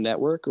end up at a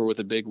network or with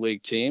a big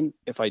league team.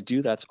 If I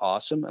do, that's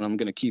awesome. And I'm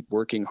going to keep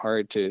working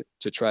hard to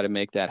try to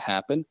make that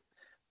happen.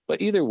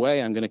 But either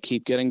way, I'm going to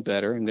keep getting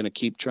better. I'm going to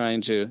keep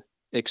trying to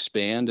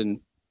expand and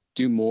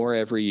do more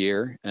every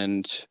year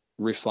and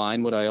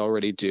refine what I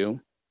already do.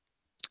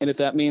 And if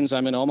that means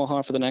I'm in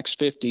Omaha for the next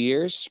 50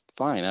 years,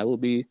 fine. I will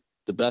be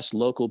the best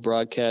local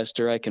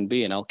broadcaster I can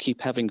be, and I'll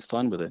keep having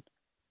fun with it.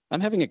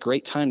 I'm having a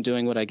great time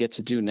doing what I get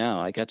to do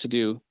now. I got to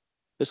do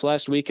this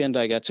last weekend.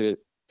 I got to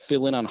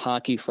fill in on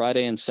hockey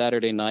Friday and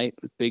Saturday night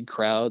with big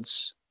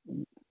crowds.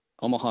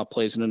 Omaha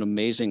plays in an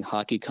amazing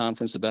hockey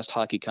conference, the best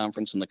hockey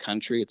conference in the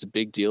country. It's a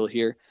big deal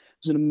here. It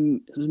was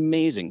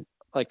amazing.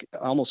 Like,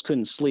 I almost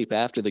couldn't sleep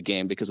after the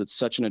game because it's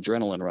such an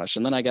adrenaline rush.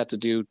 And then I got to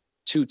do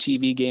 2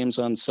 TV games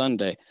on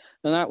Sunday,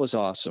 and that was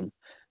awesome.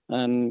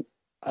 And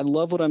I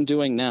love what I'm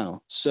doing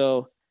now.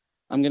 So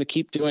I'm going to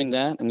keep doing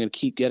that. I'm going to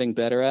keep getting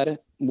better at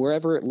it.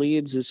 Wherever it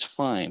leads is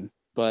fine.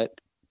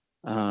 But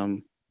I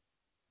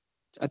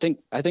think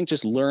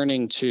just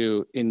learning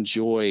to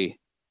enjoy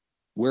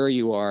where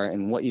you are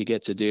and what you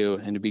get to do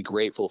and to be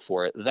grateful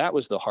for it, that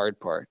was the hard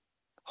part.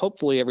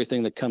 Hopefully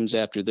everything that comes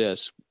after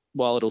this,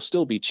 while it'll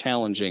still be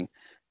challenging,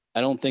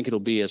 I don't think it'll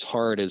be as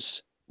hard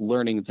as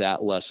learning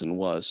that lesson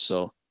was.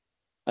 So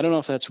I don't know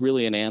if that's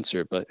really an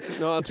answer, but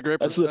no, that's a great.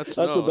 that's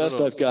the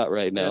best I've got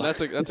right now. Yeah,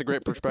 that's a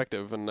great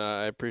perspective, and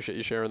I appreciate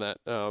you sharing that,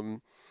 and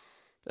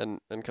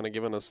kind of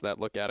giving us that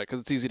look at it, because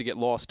it's easy to get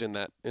lost in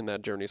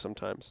that journey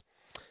sometimes.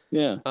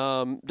 Yeah.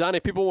 Donnie,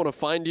 if people want to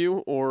find you,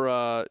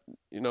 or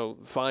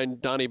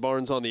find Donnie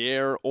Barnes on the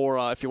air, or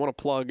if you want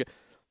to plug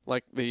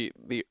like the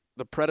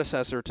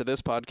predecessor to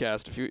this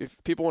podcast,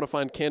 if people want to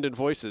find Candid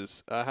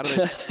Voices, how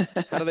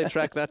do they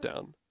track that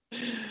down?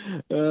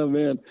 Oh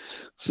man.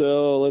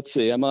 So let's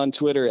see. I'm on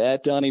Twitter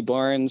at Donnie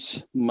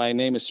Barnes. My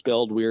name is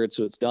spelled weird,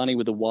 so it's Donnie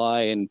with a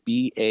Y and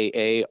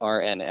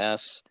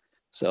Baarns.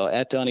 So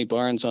at Donnie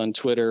Barnes on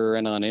Twitter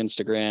and on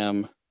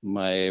Instagram.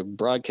 My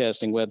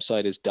broadcasting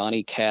website is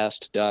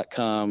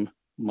donniecast.com.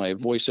 My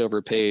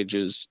voiceover page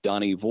is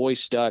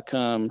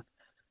donnievoice.com.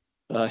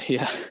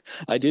 Yeah,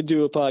 I did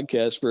do a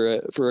podcast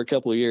for a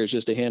couple of years,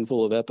 just a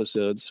handful of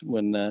episodes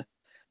when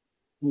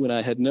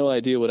I had no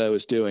idea what I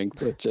was doing.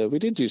 But we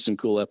did do some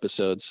cool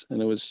episodes,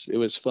 and it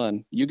was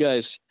fun. You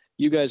guys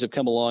have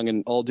come along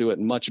and all do it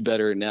much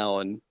better now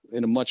and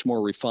in a much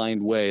more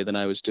refined way than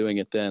I was doing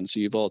it then. So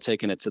you've all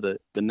taken it to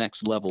the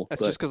next level.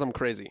 That's just because I'm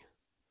crazy.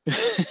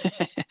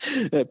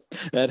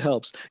 that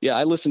helps.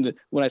 Yeah,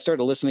 when I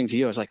started listening to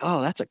you, I was like,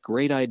 oh, that's a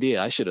great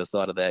idea. I should have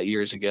thought of that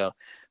years ago.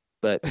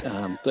 But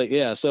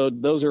yeah, so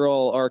those are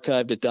all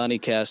archived at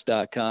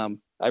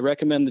donniecast.com. I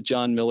recommend the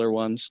John Miller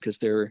ones because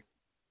they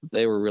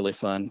were really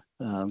fun.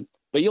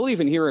 But you'll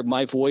even hear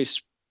my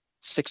voice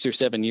 6 or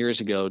 7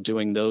 years ago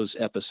doing those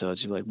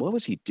episodes. You're like, what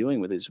was he doing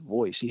with his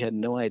voice? He had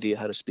no idea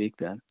how to speak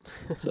then.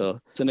 So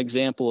it's an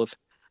example of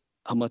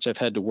how much I've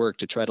had to work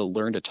to try to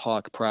learn to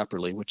talk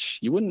properly, which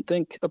you wouldn't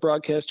think a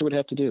broadcaster would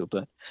have to do.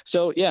 But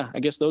so, yeah, I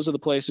guess those are the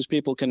places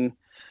people can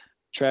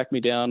track me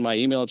down. My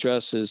email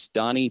address is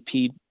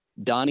DonniePBP,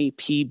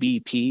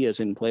 as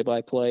in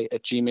play-by-play,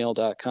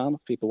 @gmail.com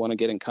if people want to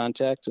get in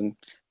contact. And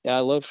yeah, I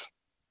love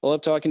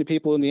talking to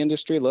people in the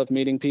industry. Love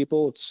meeting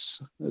people.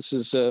 It's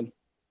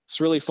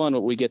really fun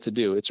what we get to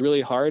do. It's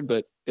really hard,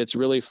 but it's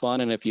really fun.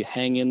 And if you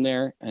hang in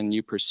there and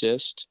you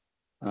persist,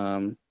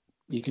 you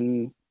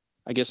can.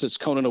 I guess as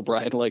Conan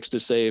O'Brien likes to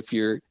say, if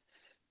you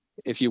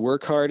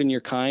work hard and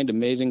you're kind,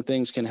 amazing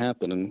things can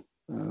happen.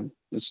 And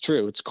it's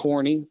true. It's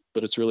corny,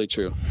 but it's really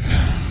true.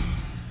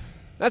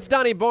 That's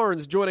Donnie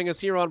Barnes joining us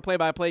here on Play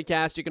by Play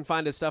Cast. You can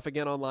find his stuff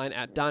again online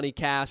at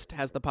DonnieCast.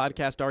 Has the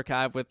podcast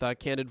archive with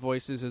Candid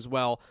Voices as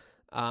well.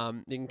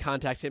 You can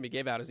contact him. He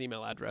gave out his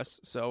email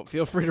address, so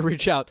feel free to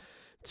reach out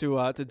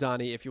to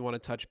Donnie if you want to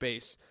touch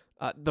base.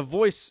 The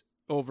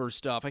voice-over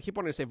stuff, I keep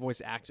wanting to say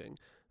voice acting.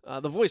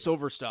 The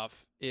voice-over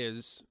stuff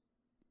is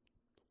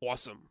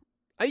awesome.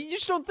 You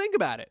just don't think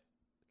about it.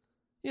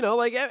 You know,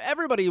 like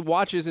everybody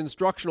watches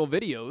instructional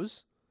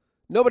videos.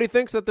 Nobody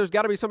thinks that there's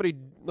got to be somebody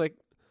like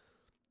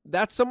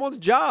that's someone's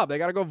job. They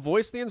got to go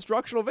voice the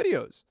instructional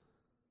videos.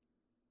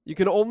 You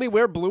can only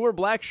wear blue or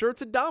black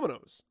shirts at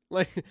Domino's.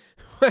 Like,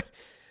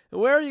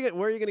 where are you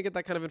going to get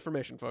that kind of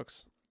information,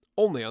 folks?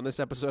 Only on this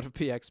episode of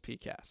PXP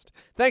Cast.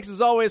 Thanks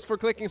as always for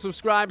clicking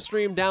subscribe,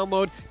 stream,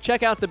 download.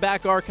 Check out the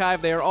back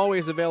archive. They are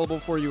always available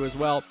for you as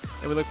well.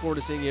 And we look forward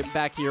to seeing you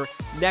back here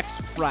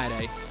next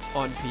Friday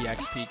on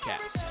PXP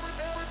Cast.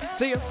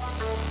 See ya.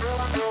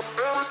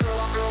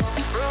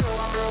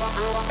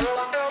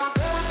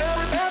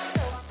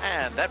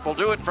 And that will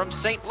do it from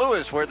St.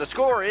 Louis, where the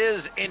score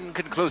is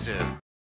inconclusive.